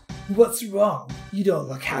knight. What's wrong? You don't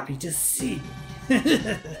look happy to see me.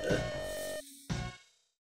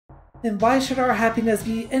 Then why should our happiness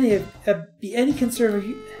be any concern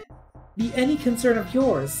of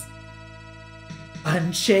yours?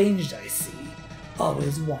 Unchanged, I see.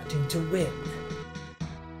 Always wanting to win.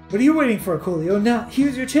 What are you waiting for, Coolio? Now,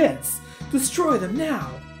 here's your chance. Destroy them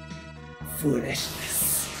now.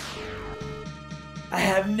 Foolishness. I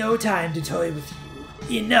have no time to toy with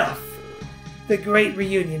you. Enough. The great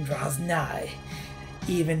reunion draws nigh.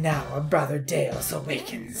 Even now our brother Deus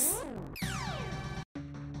awakens.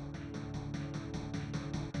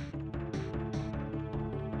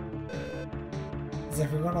 Is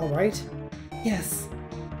everyone alright? Yes,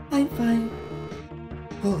 I'm fine.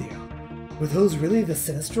 Julio, were those really the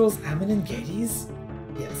Sinistrals, Amun and Gades?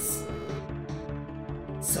 Yes.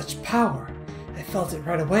 Such power! I felt it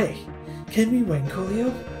right away. Can we win,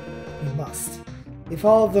 Julio? We must. If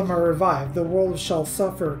all of them are revived, the world shall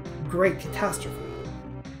suffer great catastrophe.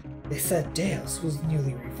 They said Deus was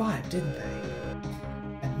newly revived, didn't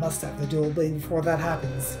they? I must have the dual blade before that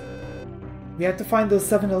happens. We have to find those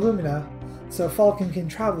 7 Illumina, so Falcon can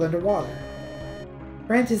travel underwater.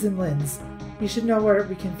 Grant is in Linz. We should know where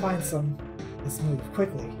we can find some. Let's move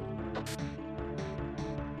quickly.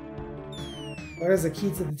 Where's the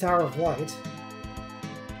key to the Tower of Light?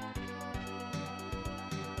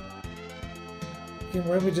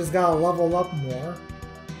 We just gotta level up more.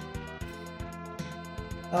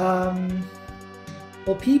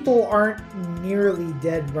 Well, people aren't nearly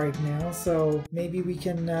dead right now, so maybe we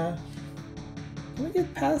can we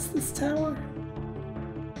get past this tower?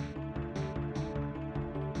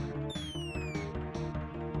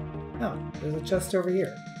 Oh, there's a chest over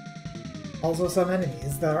here. Also some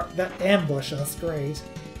enemies that ambush us, great.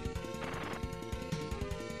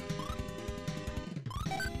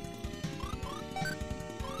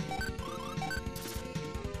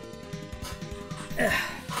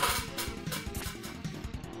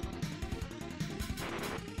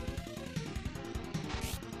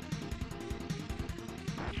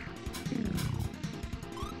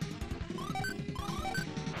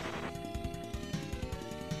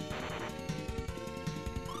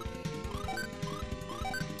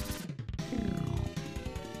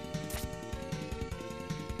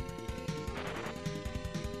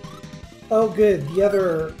 Oh good, the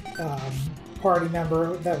other party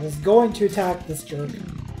member that was going to attack this jerk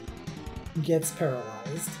gets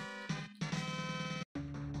paralyzed.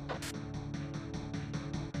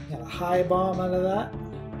 Got a high bomb out of that.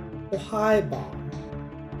 Oh, high bomb.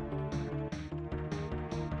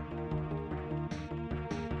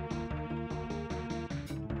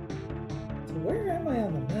 So where am I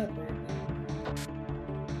on the map right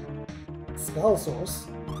now? Spell source.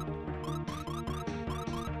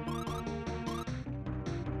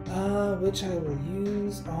 Which I will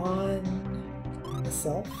use on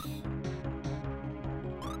myself.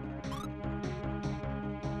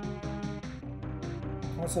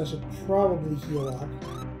 Also, I should probably heal up.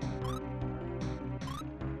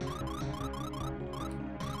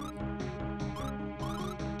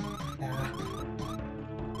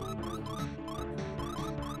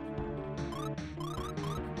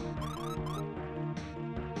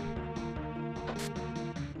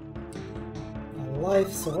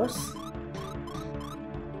 Life source,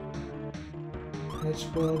 which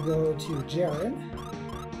will go to Jaren.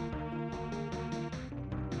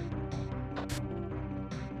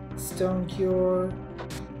 Stone Cure,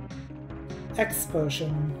 X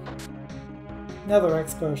Potion, another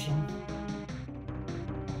X Potion,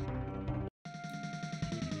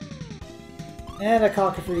 and a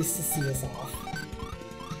Cockatrice to see us off.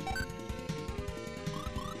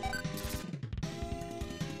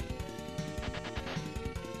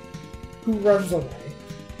 Who runs away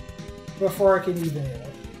before I can even hit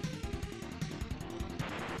it.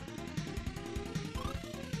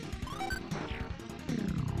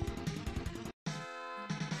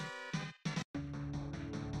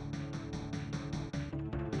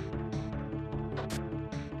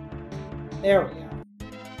 There we go.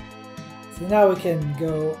 So now we can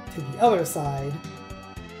go to the other side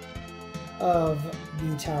of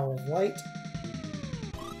the Tower of Light.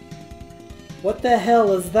 What the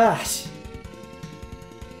hell is that?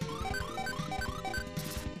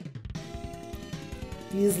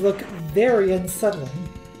 These look very unsettling.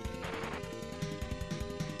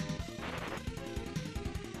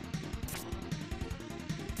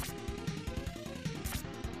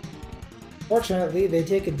 Fortunately, they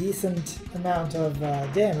take a decent amount of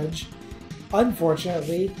damage.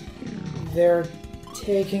 Unfortunately, they're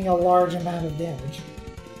taking a large amount of damage.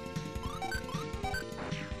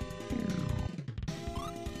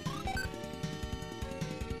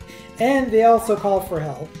 And they also call for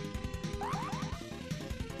help.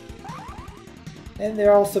 And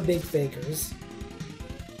they're also big bakers.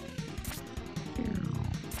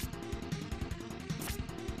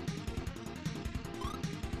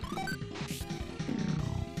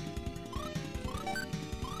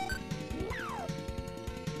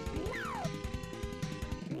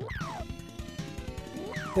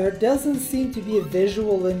 There doesn't seem to be a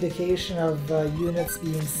visual indication of units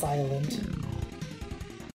being silent,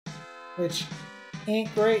 which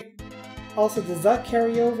ain't great. Also, does that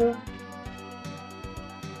carry over?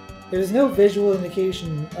 There's no visual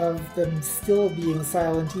indication of them still being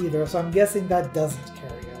silent either, so I'm guessing that doesn't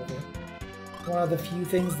carry over. One of the few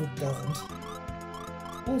things that doesn't.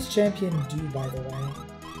 What does Champion do, by the way?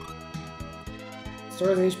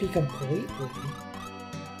 Stores HP completely.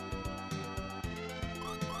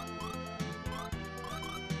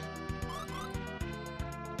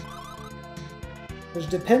 Which,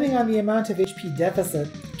 depending on the amount of HP deficit,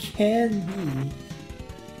 can be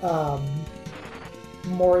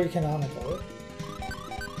more economical.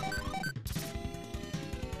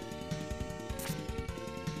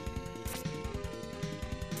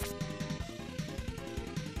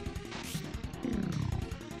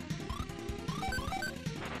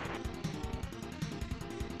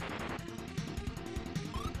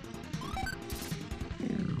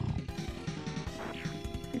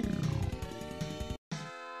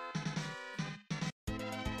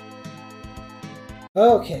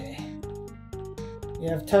 Okay. We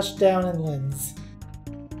have touchdown in Linz.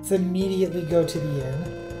 Let's immediately go to the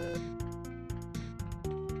inn.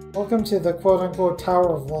 Welcome to the quote-unquote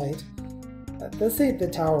Tower of Light. This ain't the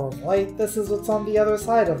Tower of Light, this is what's on the other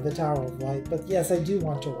side of the Tower of Light, but yes, I do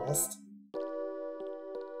want to rest.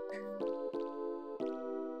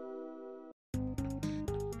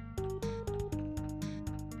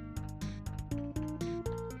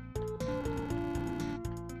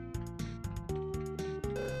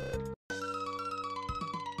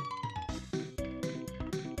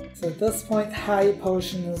 So at this point, high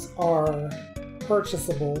potions are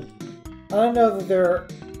purchasable. I don't know that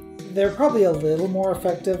they're probably a little more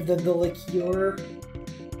effective than the liqueur,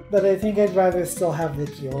 but I think I'd rather still have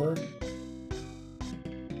liqueur.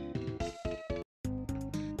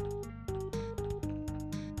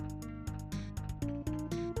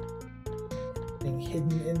 Being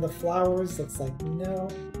hidden in the flowers looks like no.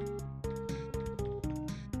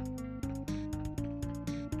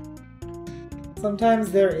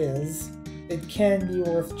 Sometimes there is. It can be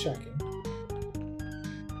worth checking.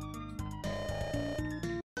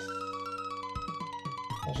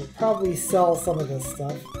 I should probably sell some of this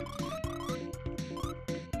stuff.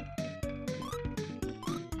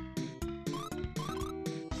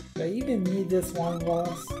 Do I even need this wine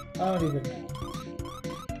glass? I don't even know.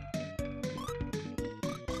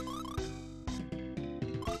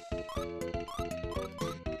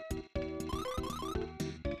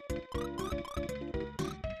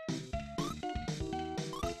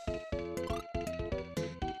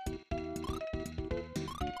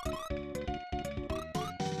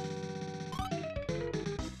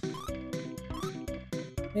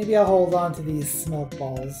 Maybe I'll hold on to these smoke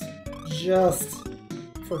balls, just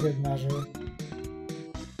for good measure.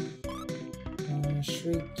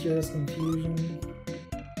 Shriek cures confusion.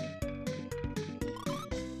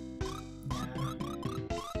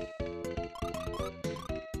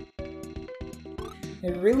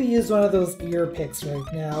 It really is one of those ear picks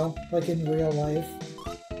right now, like in real life.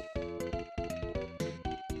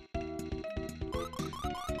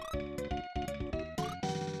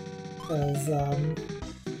 Because,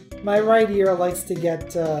 my right ear likes to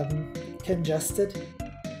get congested.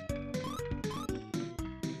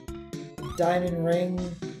 Diamond ring.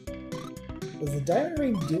 Does the diamond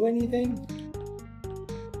ring do anything?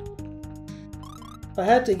 If I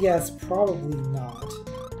had to guess, probably not.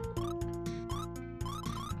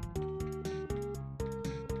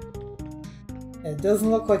 It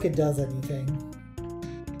doesn't look like it does anything.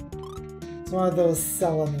 It's one of those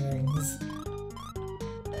selling rings.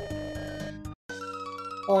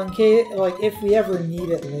 Well, in case, like, if we ever need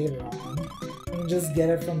it later on, we can just get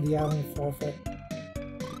it from the island forfeit.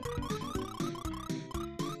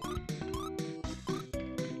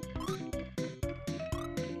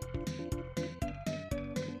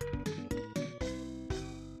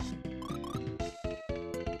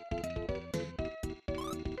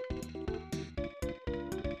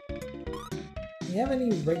 Do you have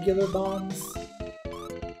any regular bombs?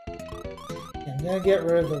 Yeah, I'm gonna get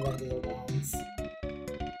rid of the regular bombs.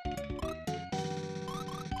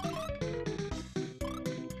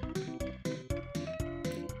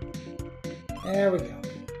 There we go.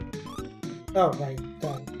 Oh, right,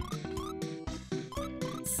 done.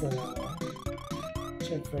 So,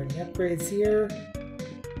 check for any upgrades here.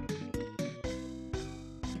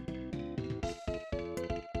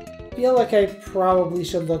 I feel like I probably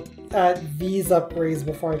should look at these upgrades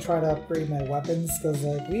before I try to upgrade my weapons, because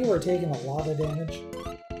like we were taking a lot of damage.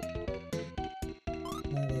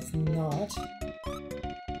 That is not.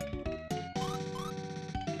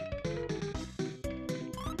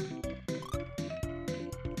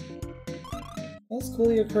 What's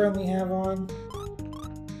cool you currently have on?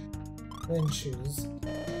 Wind shoes.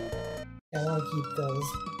 I want to keep those.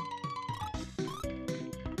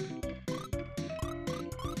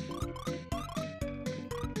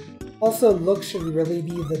 Also, look should really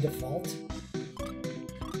be the default.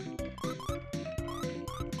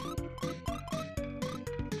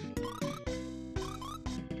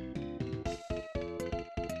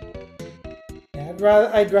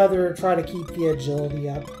 Yeah, I'd rather try to keep the agility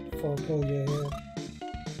up for Coolio here.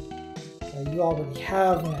 You already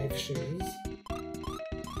have knife shoes.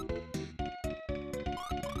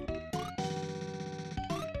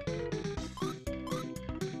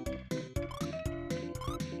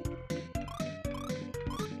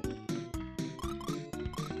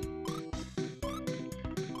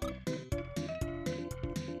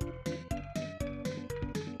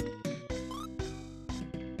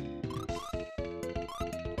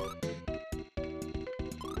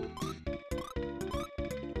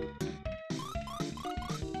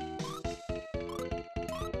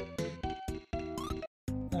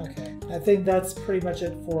 I think that's pretty much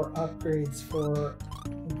it for upgrades for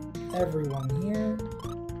everyone here.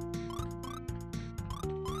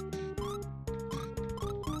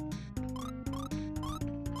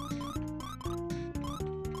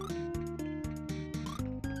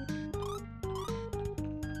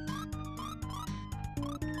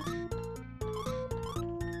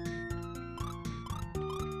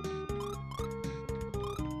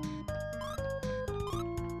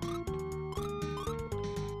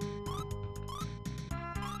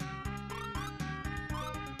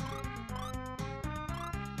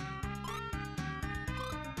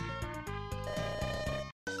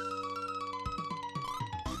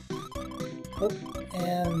 Oh,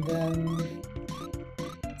 and then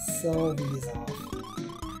sell these off.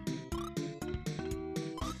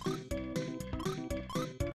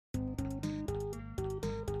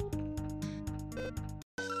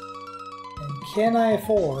 And can I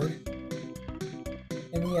afford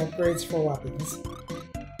any upgrades for weapons?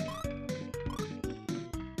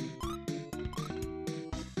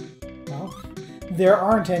 Well, there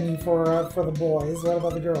aren't any for the boys. What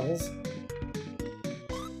about the girls?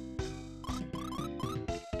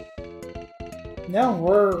 No,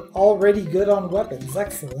 we're already good on weapons.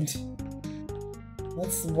 Excellent.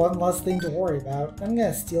 That's one less thing to worry about. I'm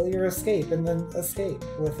gonna steal your escape and then escape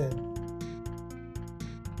with it.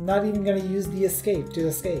 I'm not even gonna use the escape to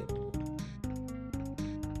escape.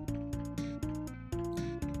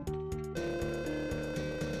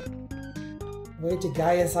 Way to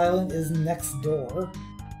Gaius Island is next door.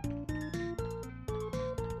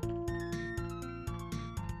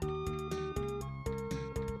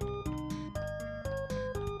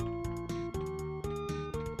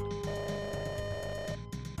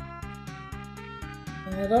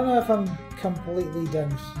 I don't know if I'm completely done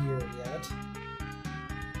here yet.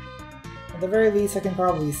 At the very least, I can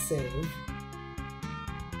probably save.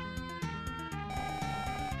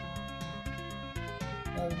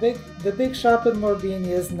 The big shop in Morbini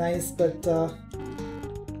is nice, but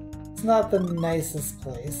it's not the nicest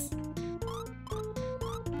place.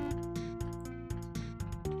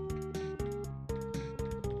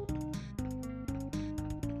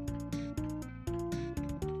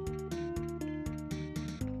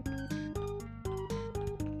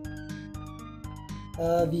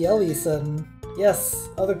 The Ellison. Yes,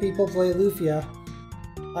 other people play Lufia.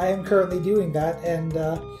 I am currently doing that, and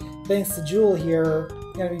thanks to Jewel here,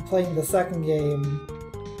 I'm going to be playing the second game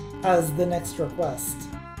as the next request.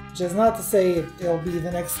 Which is not to say it'll be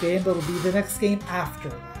the next game, but it'll be the next game after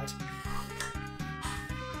that.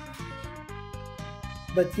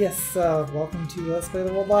 But yes, welcome to Let's Play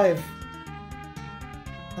the World Live.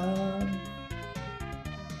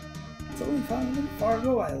 It's only found in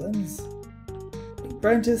Fargo Islands.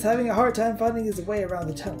 Brent is having a hard time finding his way around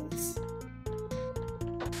the tunnels.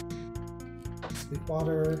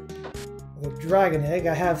 Sweetwater. The dragon egg.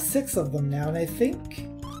 I have 6 of them now, and I think...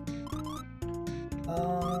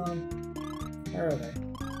 where are they?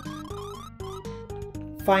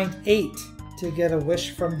 Find 8 to get a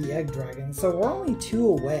wish from the egg dragon. So we're only 2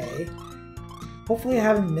 away. Hopefully I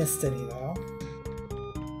haven't missed any, though.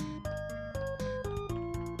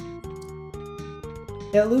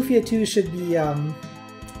 Yeah, Lufia 2 should be, a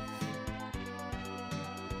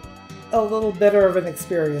little better of an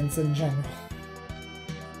experience in general.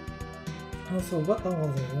 Also, what level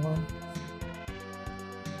is everyone?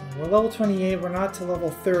 We're level 28, we're not to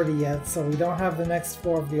level 30 yet, so we don't have the next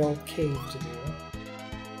floor of the old cave to do.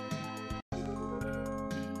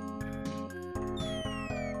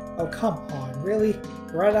 Oh, come on, really?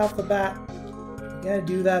 Right off the bat? You gotta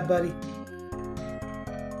do that, buddy?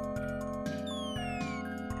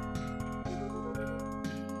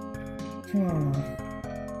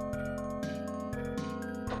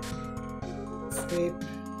 Escape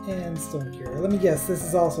and Stone Cure. Let me guess, this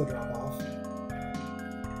is also drop off.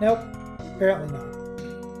 Nope, apparently not.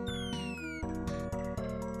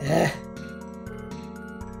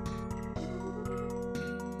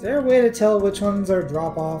 Is there a way to tell which ones are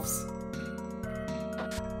drop-offs?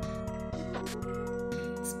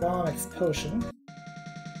 Spawn X Potion.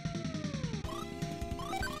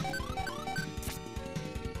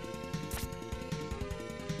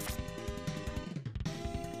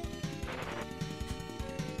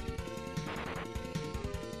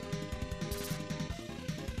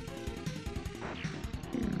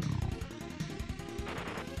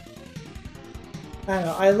 I don't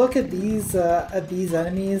know, I look at these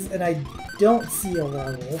enemies and I don't see a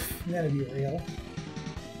werewolf. I'm gonna be real.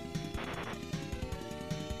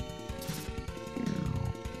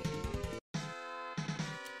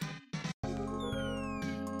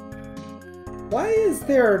 Why is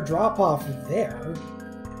there a drop-off there?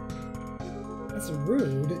 That's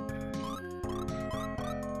rude.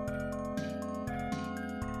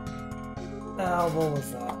 What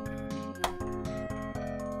was that?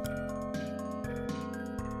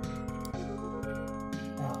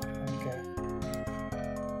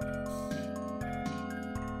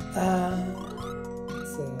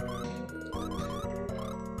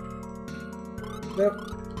 Yep.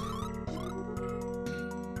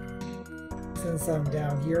 Since I'm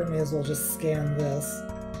down here, may as well just scan this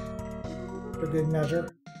for good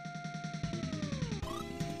measure.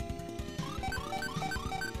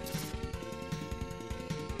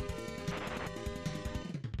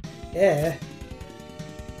 Yeah.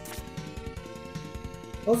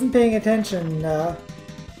 Wasn't paying attention, now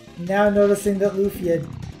noticing that Lufia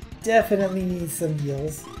definitely needs some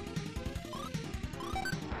heals.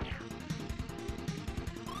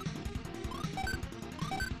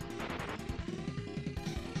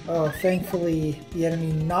 Oh, thankfully, the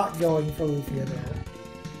enemy not going for Lufia there.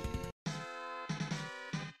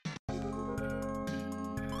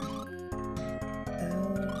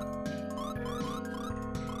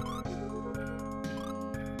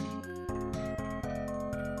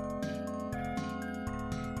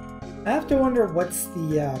 I have to wonder what's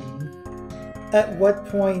the, at what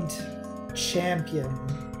point champion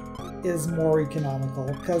is more economical,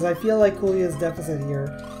 because I feel like Kulia's deficit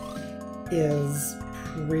here is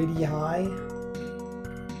pretty high,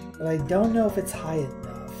 but I don't know if it's high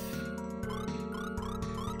enough.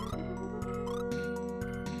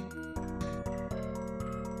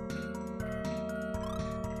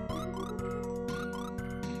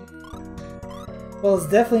 Well, it's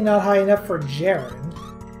definitely not high enough for Jaren.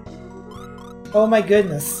 Oh my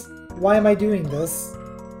goodness, why am I doing this?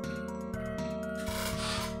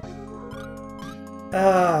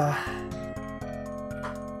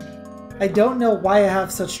 I don't know why I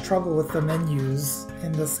have such trouble with the menus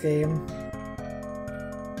in this game.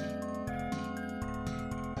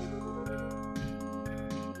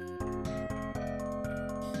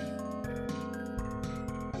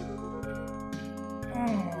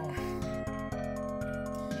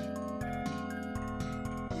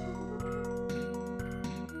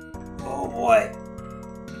 Oh boy.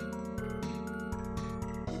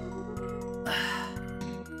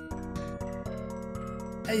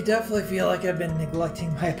 I definitely feel like I've been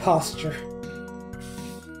neglecting my posture.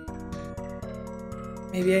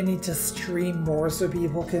 Maybe I need to stream more so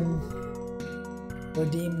people can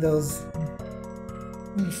redeem those...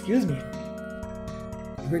 Excuse me.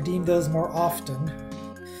 Redeem those more often.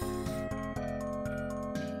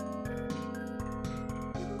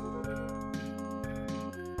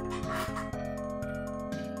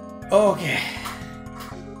 Okay.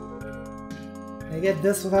 Can I get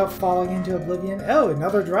this without falling into oblivion? Oh,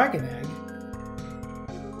 another dragon egg.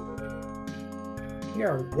 We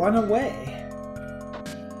are one away.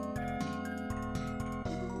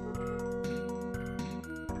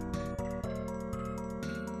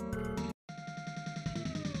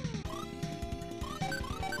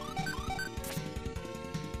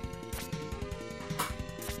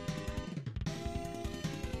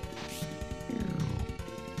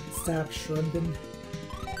 Stop shrimping.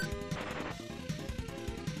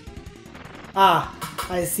 Ah,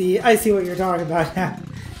 I see what you're talking about now.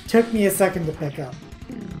 Took me a second to pick up.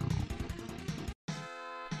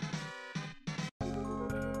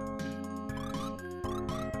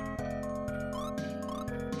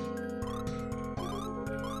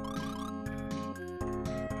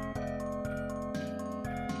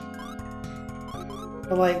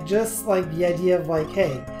 But like, just like the idea of like,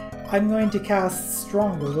 hey, I'm going to cast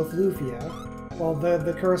Stronger with Lufia. Well,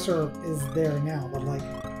 the cursor is there now, but like,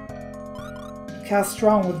 cast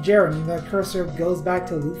Strong with Jaren, and the cursor goes back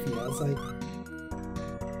to Lufia. It's like,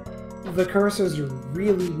 the cursors are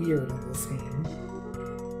really weird in this game.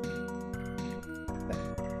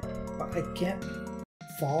 But I can't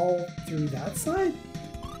fall through that side?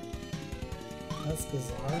 That's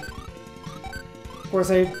bizarre. Of course,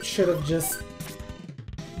 I should have just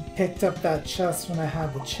picked up that chest when I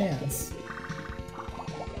had the chance.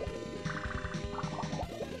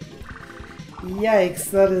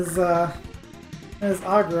 Yikes, that is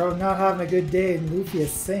Agro not having a good day and Lufia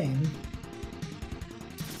sane.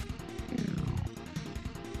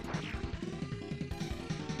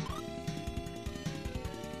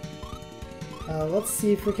 Let's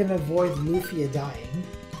see if we can avoid Lufia dying.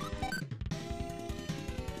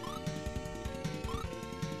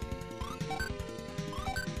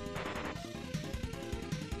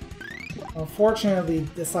 Unfortunately,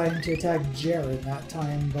 deciding to attack Jaren that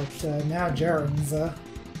time, but now Jaren's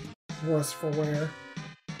worse for wear.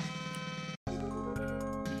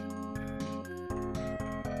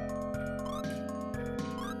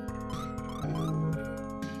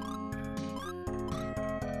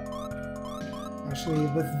 Actually,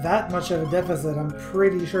 with that much of a deficit, I'm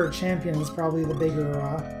pretty sure Champion is probably the bigger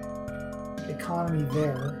economy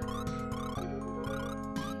there.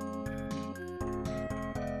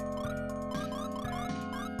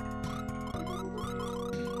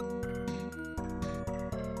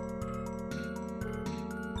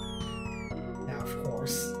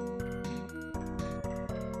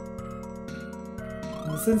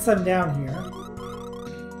 Since I'm down here,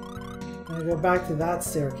 I'm gonna go back to that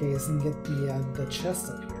staircase and get the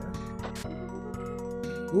chest up here.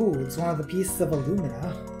 Ooh, it's one of the pieces of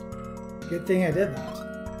Illumina. Good thing I did that.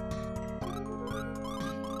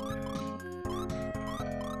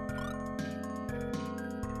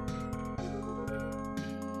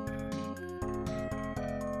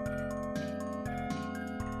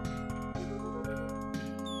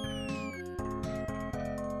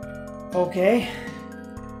 Okay.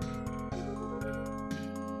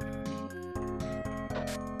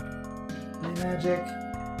 Magic,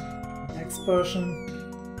 X potion,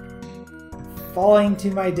 falling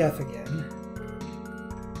to my death again.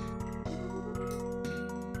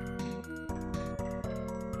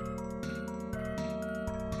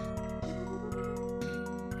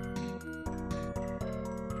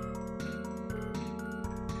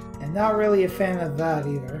 And not really a fan of that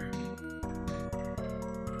either.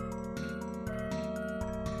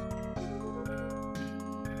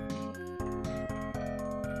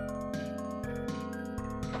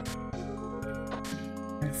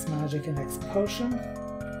 Magic and X potion.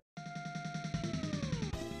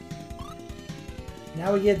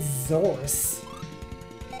 Now we get Zorus.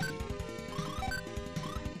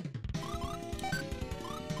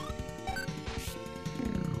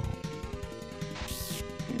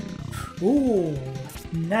 Ooh,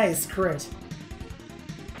 nice crit.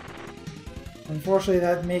 Unfortunately,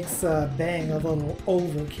 that makes Bang a little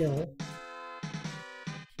overkill.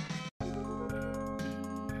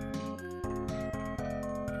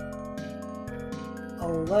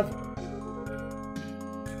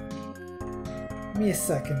 Give me a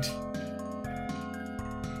second.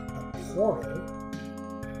 A portal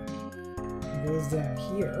goes down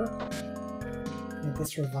here. Make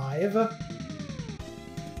this revive.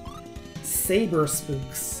 Saber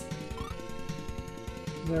Spooks.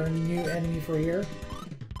 Is there a new enemy for here?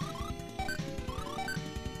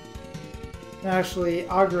 Actually,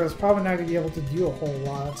 Agro is probably not going to be able to do a whole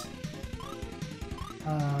lot.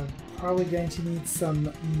 Probably going to need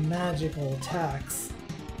some magical attacks.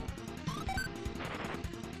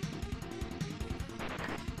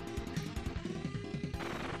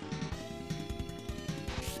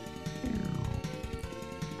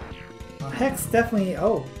 definitely...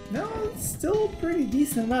 Oh, no, it's still a pretty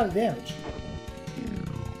decent amount of damage.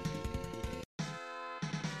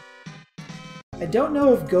 I don't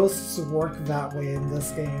know if ghosts work that way in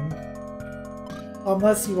this game.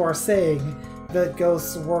 Unless you are saying that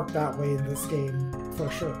ghosts work that way in this game, for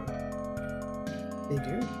sure. They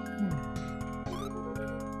do?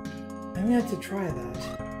 I'm gonna have to try that.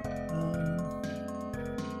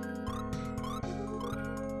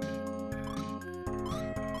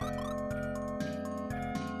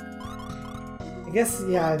 I guess,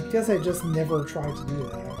 yeah, I guess I just never tried to do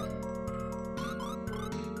that.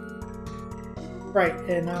 Right,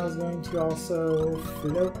 and I was going to also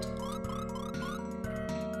float.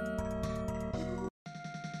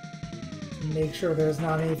 Make sure there's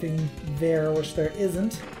not anything there, which there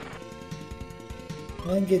isn't. And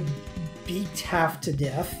then get beat half to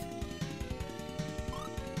death.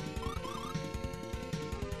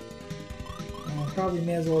 I probably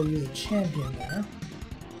may as well use a champion there.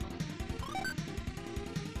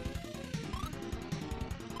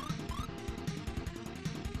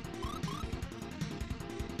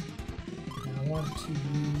 I want to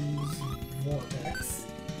use Vortex.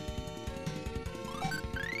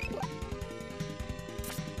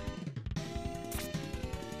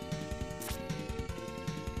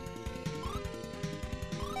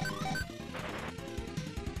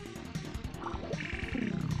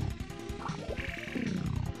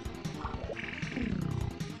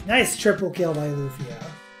 Nice triple kill by Lufia.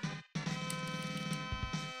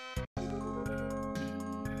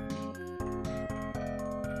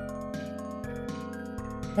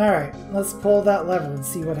 Alright, let's pull that lever and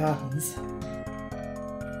see what happens.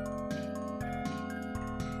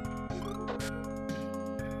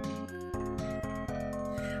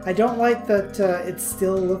 I don't like that it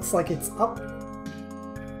still looks like it's up.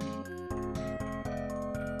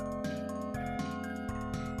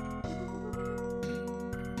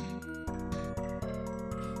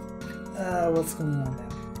 What's going on now?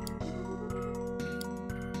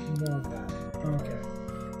 More of that. Okay.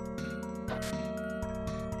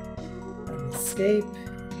 An escape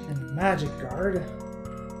and a magic guard.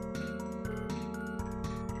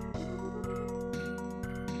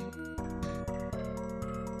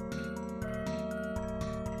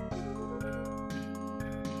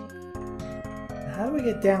 How do we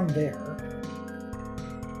get down there?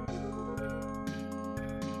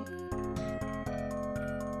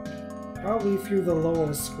 Probably through the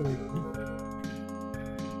lower screen.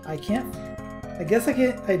 I can't... I guess I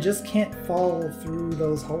can't... I just can't fall through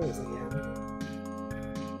those holes again.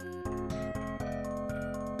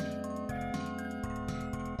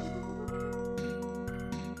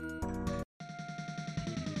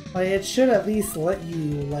 Like, it should at least let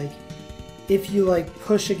you, like... If you, like,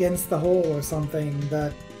 push against the hole or something,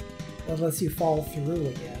 that lets you fall through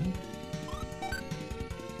again.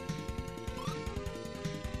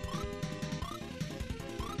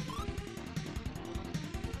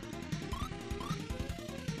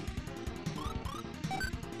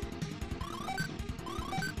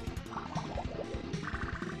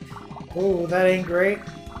 Oh, that ain't great.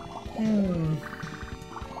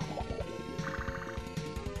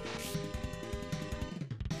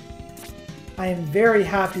 I am very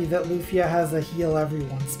happy that Lufia has a heal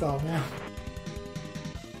everyone spell now.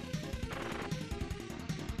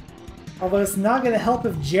 Although it's not gonna help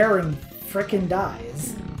if Jaren frickin'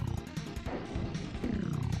 dies.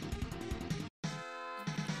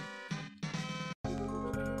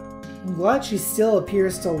 I'm glad she still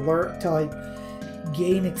appears to like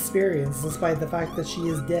gain experience despite the fact that she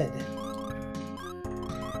is dead.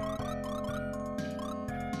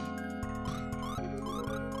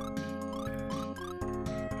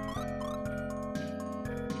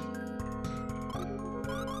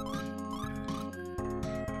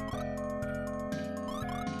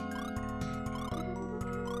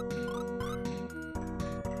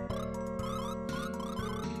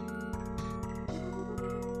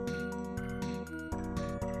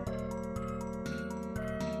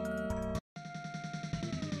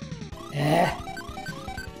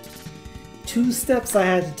 Two steps I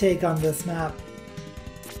had to take on this map.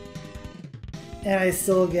 And I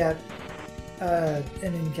still get an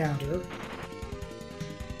encounter.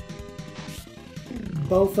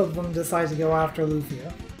 Both of them decide to go after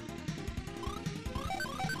Lufia.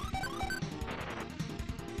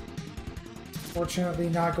 Fortunately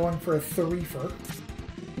not going for a threefer.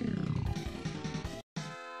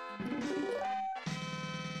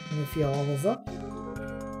 Lufia levels up.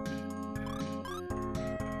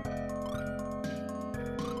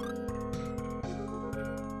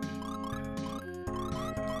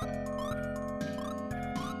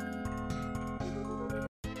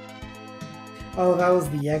 Oh, that was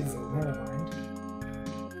the exit. Never mind.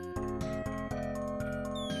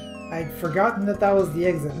 I'd forgotten that that was the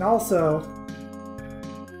exit. And also,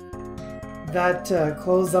 that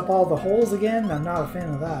closed up all the holes again. I'm not a fan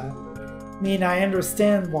of that. I mean, I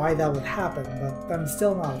understand why that would happen, but I'm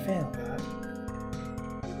still not a fan of that.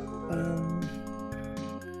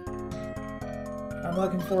 I'm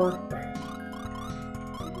looking for... Right.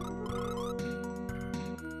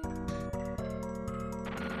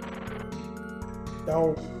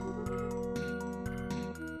 Oh.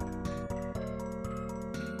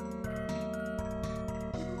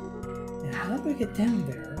 Now, how do I get down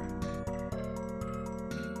there?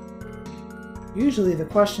 Usually the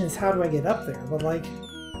question is how do I get up there, but like,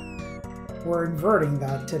 we're inverting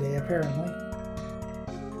that today apparently.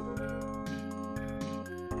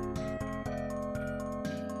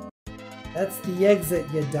 That's the exit,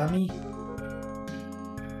 you dummy.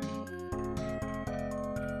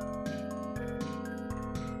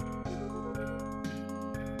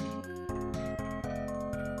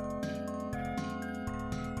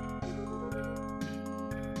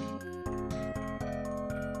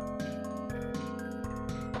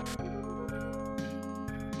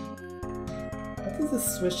 What does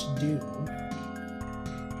this switch do?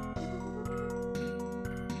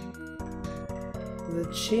 Does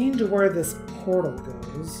it change where this portal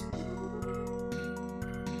goes?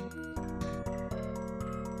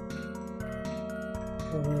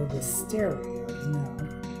 Or where the stairway goes? No.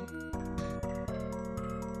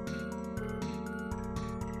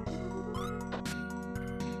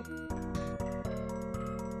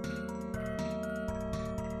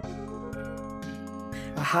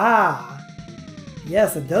 Aha!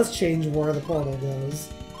 Yes, it does change where the portal goes.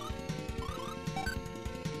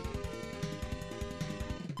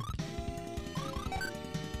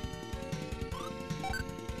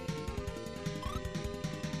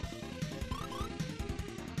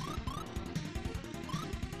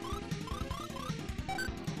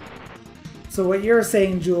 So what you're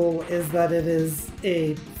saying, Jewel, is that it is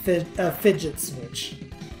a fidget switch.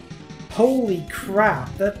 Holy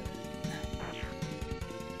crap, that...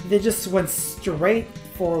 They just went straight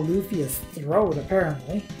for Lufia's throat,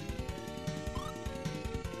 apparently.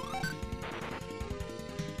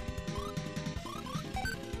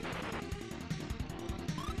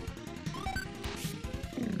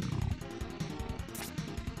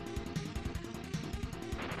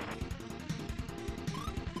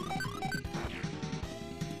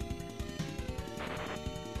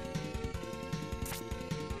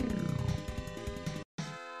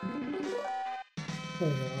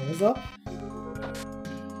 What was up?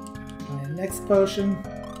 My next potion.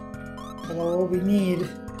 Although what we need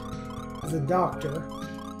is a doctor.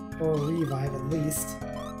 Or a revive at least.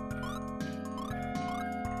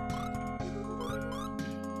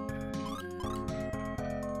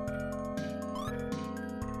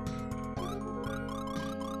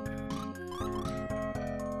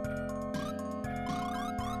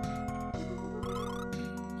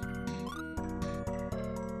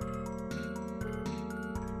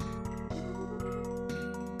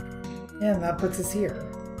 And that puts us here.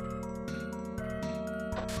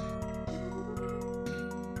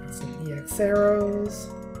 Some EX arrows.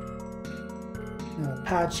 And a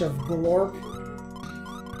patch of glorp.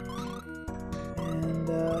 And I'm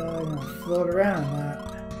gonna float around that.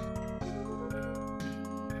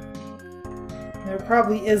 There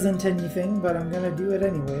probably isn't anything, but I'm gonna do it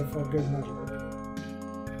anyway for good measure.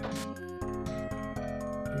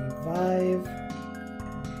 Revive.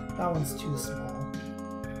 That one's too small.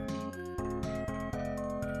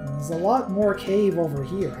 There's a lot more cave over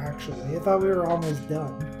here, actually. I thought we were almost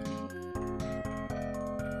done.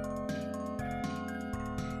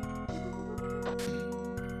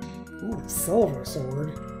 Ooh, silver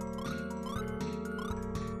sword.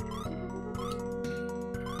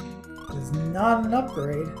 Which is not an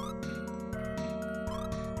upgrade.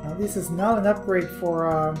 Now, this is not an upgrade for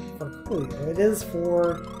Coolio. It is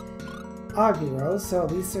for Aguro, so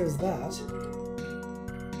at least there's that.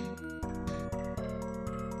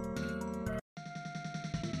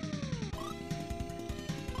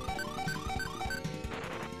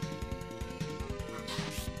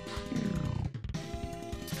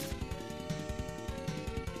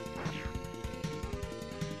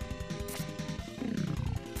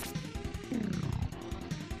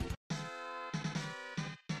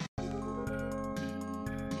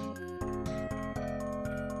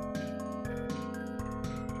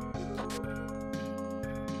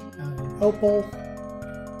 Opal,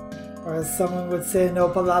 or as someone would say, an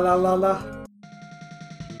opal la la la la.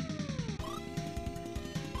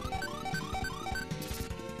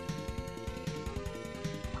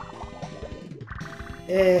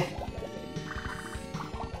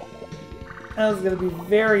 That was gonna be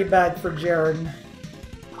very bad for Jaren.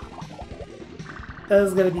 That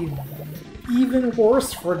was gonna be even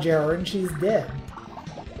worse for Jaren. She's dead.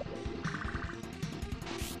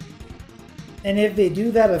 And if they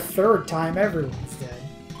do that a third time, everyone's dead.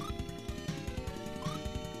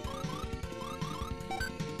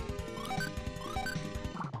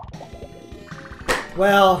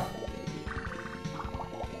 Well,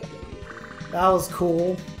 that was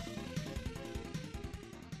cool.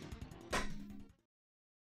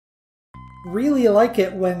 Really like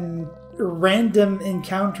it when random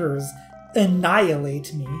encounters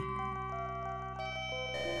annihilate me.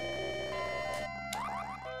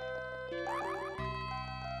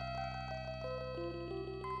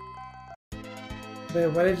 Wait,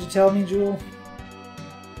 what did you tell me, Jewel?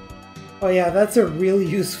 Oh yeah, that's a really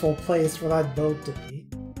useful place for that boat to be.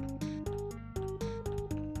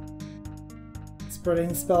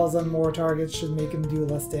 Spreading spells on more targets should make him do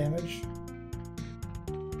less damage.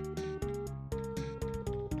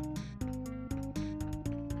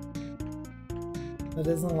 It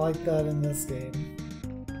isn't like that in this game.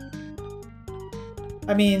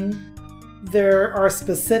 I mean, there are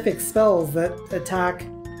specific spells that attack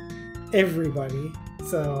everybody,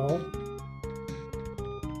 so...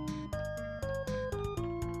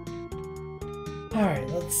 Alright,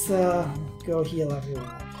 let's go heal everyone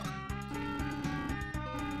up.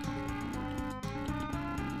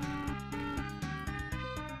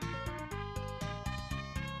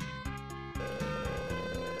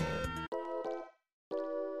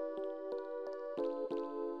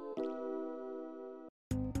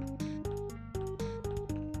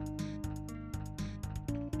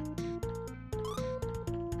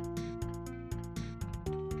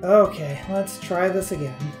 Okay, let's try this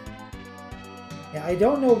again. Yeah, I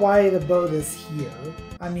don't know why the boat is here.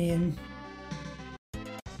 I mean,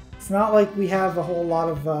 it's not like we have a whole lot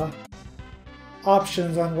of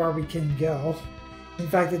options on where we can go. In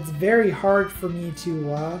fact, it's very hard for me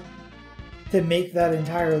to make that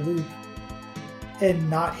entire loop and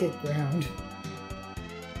not hit ground.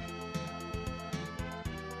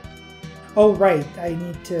 Oh right, I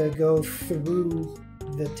need to go through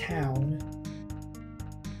the town.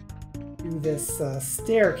 Through this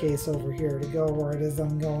staircase over here to go where it is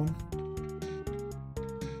I'm going.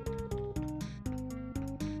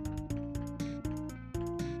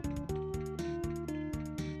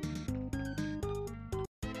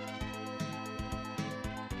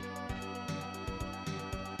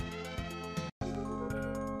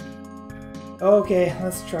 Okay,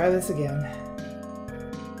 let's try this again.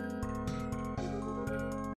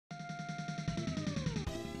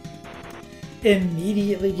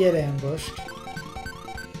 Immediately get ambushed.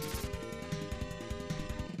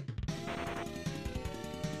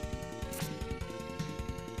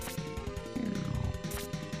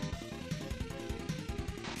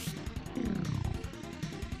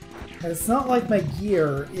 And it's not like my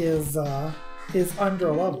gear is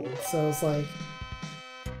under leveled, so it's like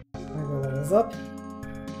my levels up.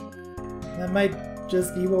 That might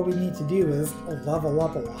just be what we need to do, is level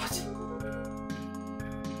up a lot.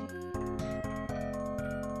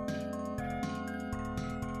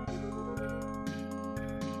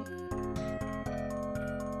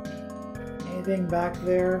 Anything back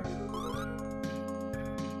there?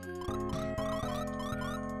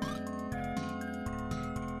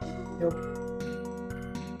 Nope.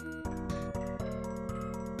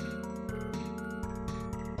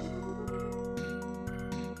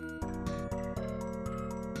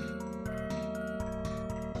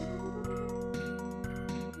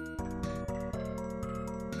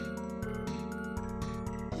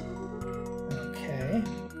 Okay.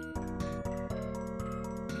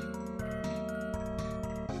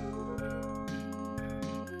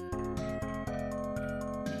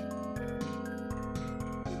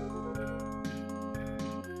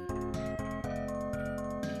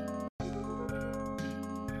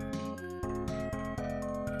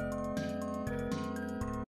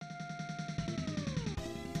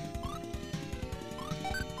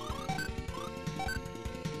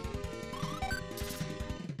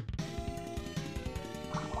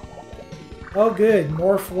 Oh good,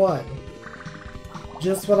 more flood.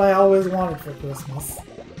 Just what I always wanted for Christmas.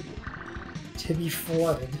 To be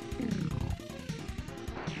flooded.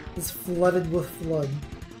 Just flooded with flood.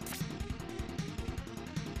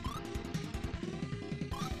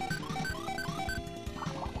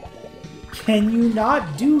 Can you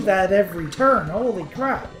not do that every turn? Holy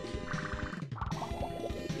crap.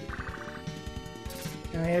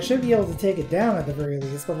 I mean, I should be able to take it down at the very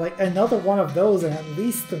least, but like another one of those and at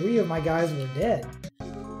least 3 of my guys were dead.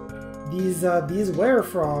 These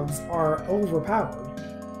were-frogs are overpowered.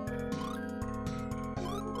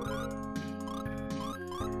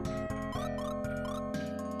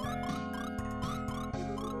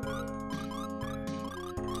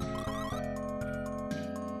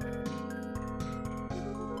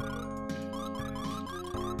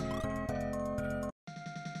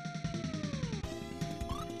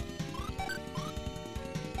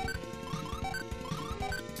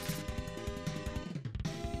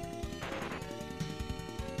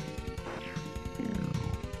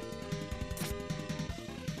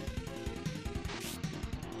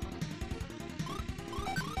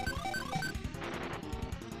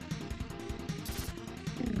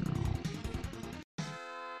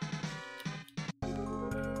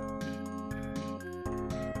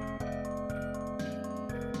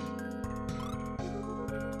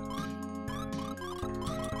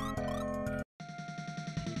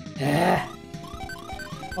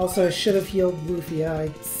 Also, I should have healed Lufia, I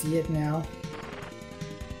see it now.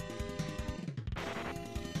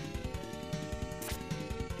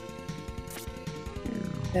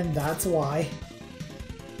 And that's why.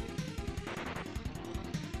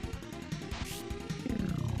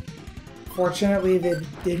 Fortunately, they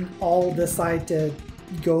didn't all decide to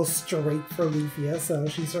go straight for Lufia, so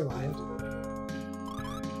she survived.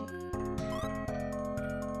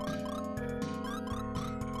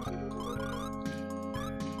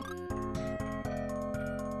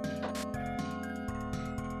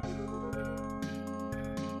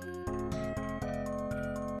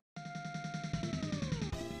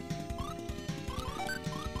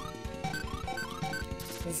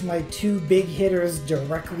 My two big hitters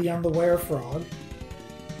directly on the were-frog,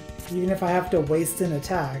 even if I have to waste an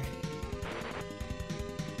attack,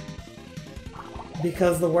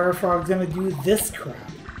 because the were-frog's gonna do this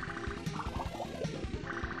crap.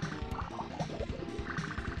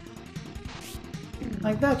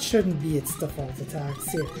 Like, that shouldn't be its default attack,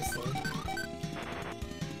 seriously.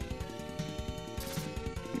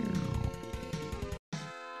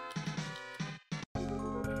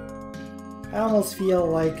 I almost feel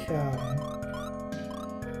like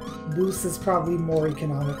Boost is probably more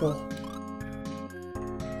economical.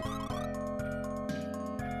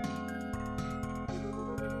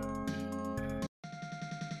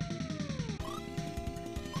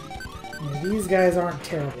 Yeah, these guys aren't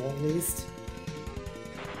terrible, at least.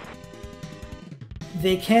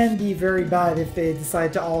 They can be very bad if they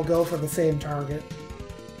decide to all go for the same target.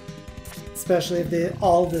 Especially if they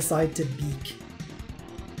all decide to beak.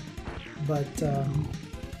 But, 5.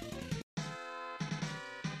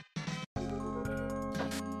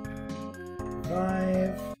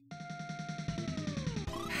 I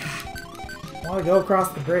want to go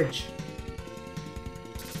across the bridge.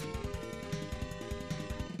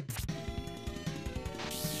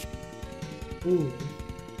 Ooh.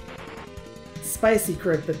 Spicy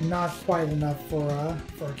crit, but not quite enough for a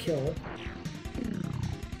kill.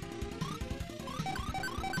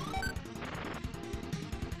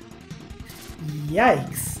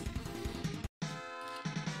 Yikes!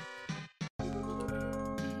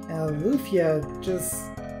 Now Lufia just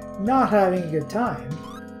not having a good time.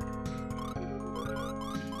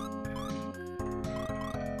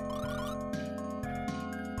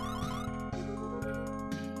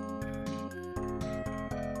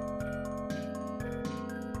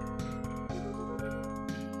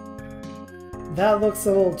 That looks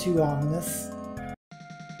a little too ominous.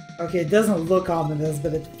 Okay, it doesn't look ominous,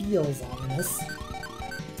 but it feels ominous.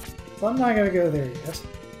 So I'm not gonna go there yet.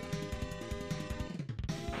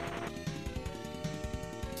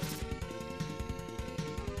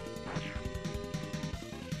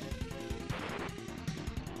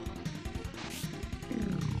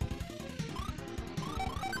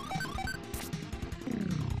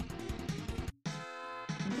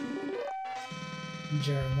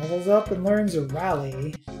 Jaren levels up and learns a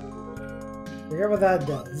rally. Forget what that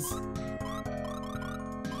does.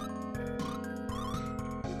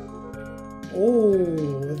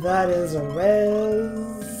 Oh, that is a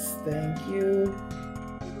res. Thank you.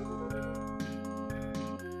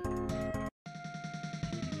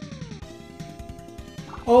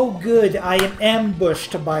 Oh good, I am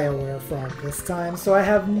ambushed by a were-frog this time, so I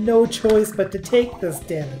have no choice but to take this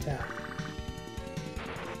damn attack.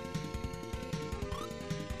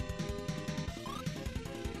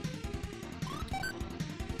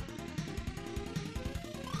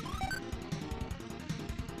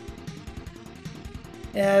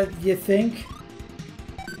 You think?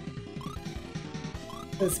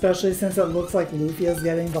 Especially since it looks like Lufia's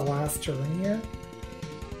getting the last turn here.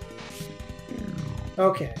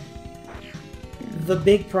 Okay. The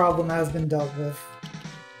big problem has been dealt with.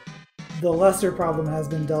 the lesser problem has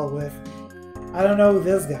been dealt with. I don't know who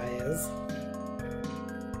this guy is.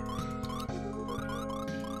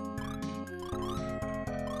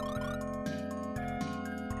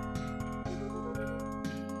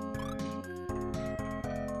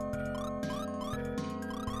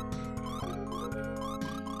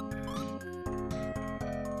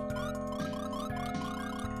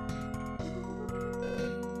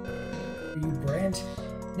 Are you Brant?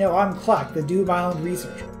 No, I'm Clark, the Doom Island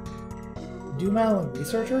researcher. Doom Island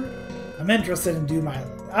researcher? I'm interested in Doom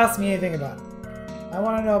Island. Ask me anything about it. I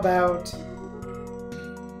want to know about...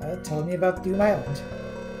 tell me about Doom Island.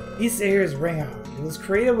 East of here is Ring Island. It was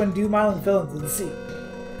created when Doom Island fell into the sea.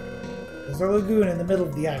 There's a lagoon in the middle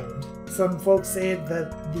of the island. Some folks say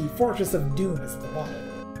that the Fortress of Doom is at the bottom.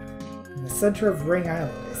 In the center of Ring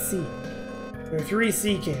Island is sea. There are 3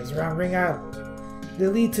 sea caves around Ring Island. They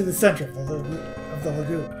lead to the center of the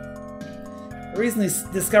lagoon. I recently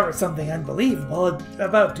discovered something unbelievable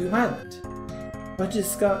about Doom Island. What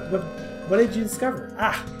did you discover?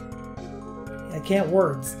 Ah! I can't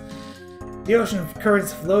words. The ocean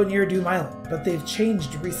currents flow near Doom Island, but they've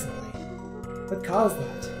changed recently. What caused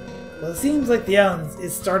that? Well, it seems like the island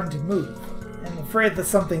is starting to move. I'm afraid that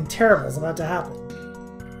something terrible is about to happen.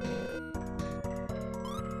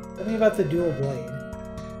 Tell me about the dual blade.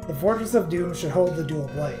 The Fortress of Doom should hold the dual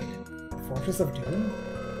blade. The Fortress of Doom?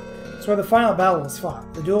 It's where the final battle was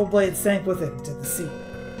fought. The dual blade sank with it into the sea.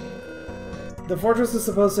 The fortress was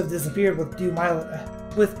supposed to have disappeared with Doom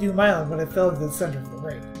Island when it fell into the center of the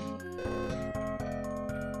ring.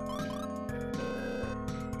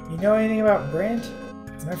 You know anything about Brant?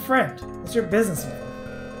 He's my friend. What's your business with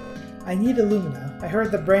him? I need Illumina. I heard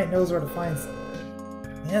that Brant knows where to find some.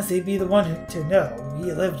 Yes, he'd be the one to know.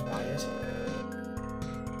 He lived by it.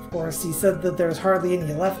 Of course, he said that there's hardly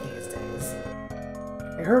any left these days.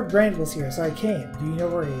 I heard Brant was here, so I came. Do you know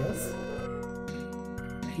where he is?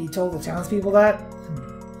 He told the townspeople that?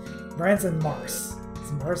 Brant's in Mars.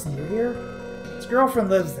 Is Mars near here? His girlfriend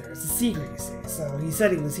lives there. It's a secret, you see, so he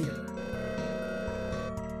said he was here.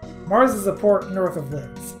 Mars is a port north of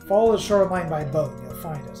Linz. Follow the shoreline by boat, and you'll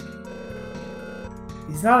find it.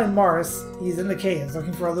 He's not in Mars. He's in the caves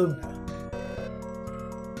looking for Illumina.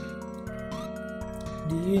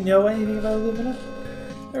 Do you know anything about Illumina?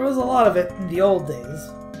 There was a lot of it in the old days.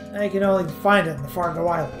 And you can only find it in the Fargo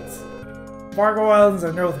Islands. Fargo Islands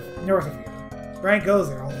are north of here. Brant goes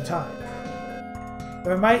there all the time.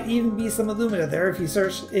 There might even be some Illumina there if you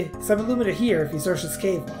search. Some Illumina here if you search this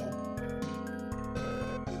cave well.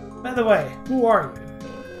 By the way, who are you?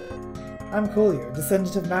 I'm Coolio,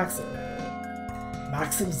 descendant of Maxim.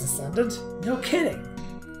 Maxim's descendant? No kidding!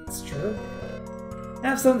 It's true. I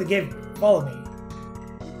have something to give you. Follow me.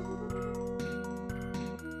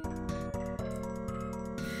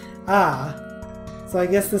 Ah, so I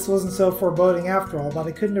guess this wasn't so foreboding after all, but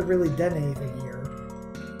I couldn't have really done anything here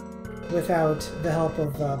without the help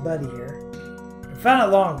of Buddy here. I found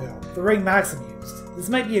it long ago, the ring Maxim used. This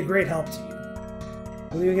might be a great help to you.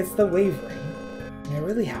 Lufia gets the wave ring. May I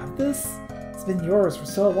really have this? It's been yours for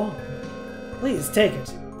so long. Please, take it.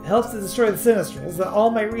 It helps to destroy the Sinistrals, that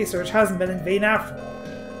all my research hasn't been in vain after all.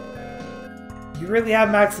 If you really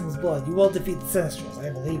have Maxim's blood, you will defeat the Sinistrals, I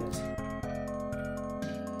believe it.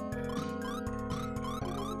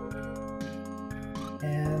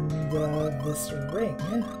 And, this ring...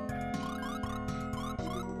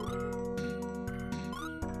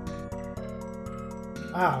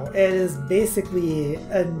 Wow, it is basically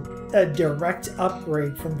a direct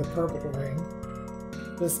upgrade from the purple ring.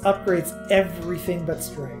 This upgrades everything but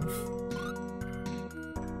strength.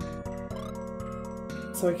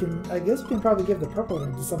 So I guess we can probably give the purple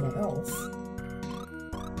ring to someone else.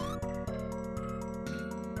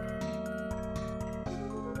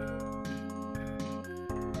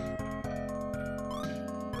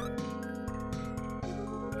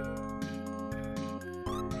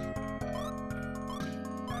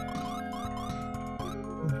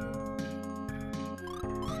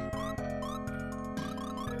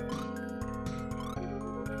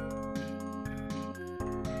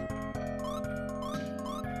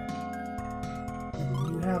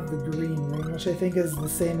 Have the green ring, which I think is the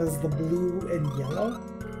same as the blue and yellow.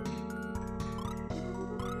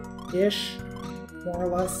 Ish, more or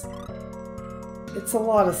less. It's a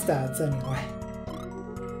lot of stats anyway.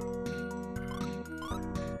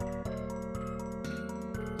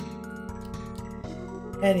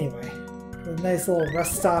 Anyway, a nice little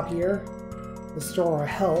rest stop here. Restore our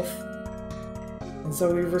health. And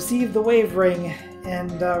so we've received the wave ring.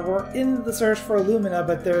 And we're in the search for Illumina,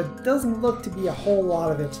 but there doesn't look to be a whole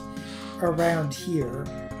lot of it around here.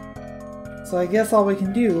 So I guess all we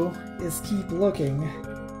can do is keep looking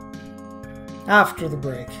after the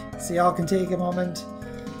break. So y'all can take a moment,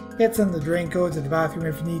 get some of the drink, go to the bathroom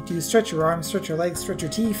if you need to, stretch your arms, stretch your legs, stretch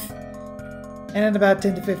your teeth. And in about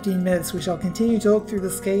 10 to 15 minutes we shall continue to look through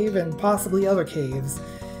this cave and possibly other caves.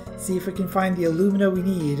 See if we can find the alumina we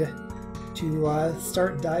need to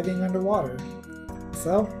start diving underwater.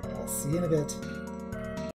 So, I'll see you in a bit.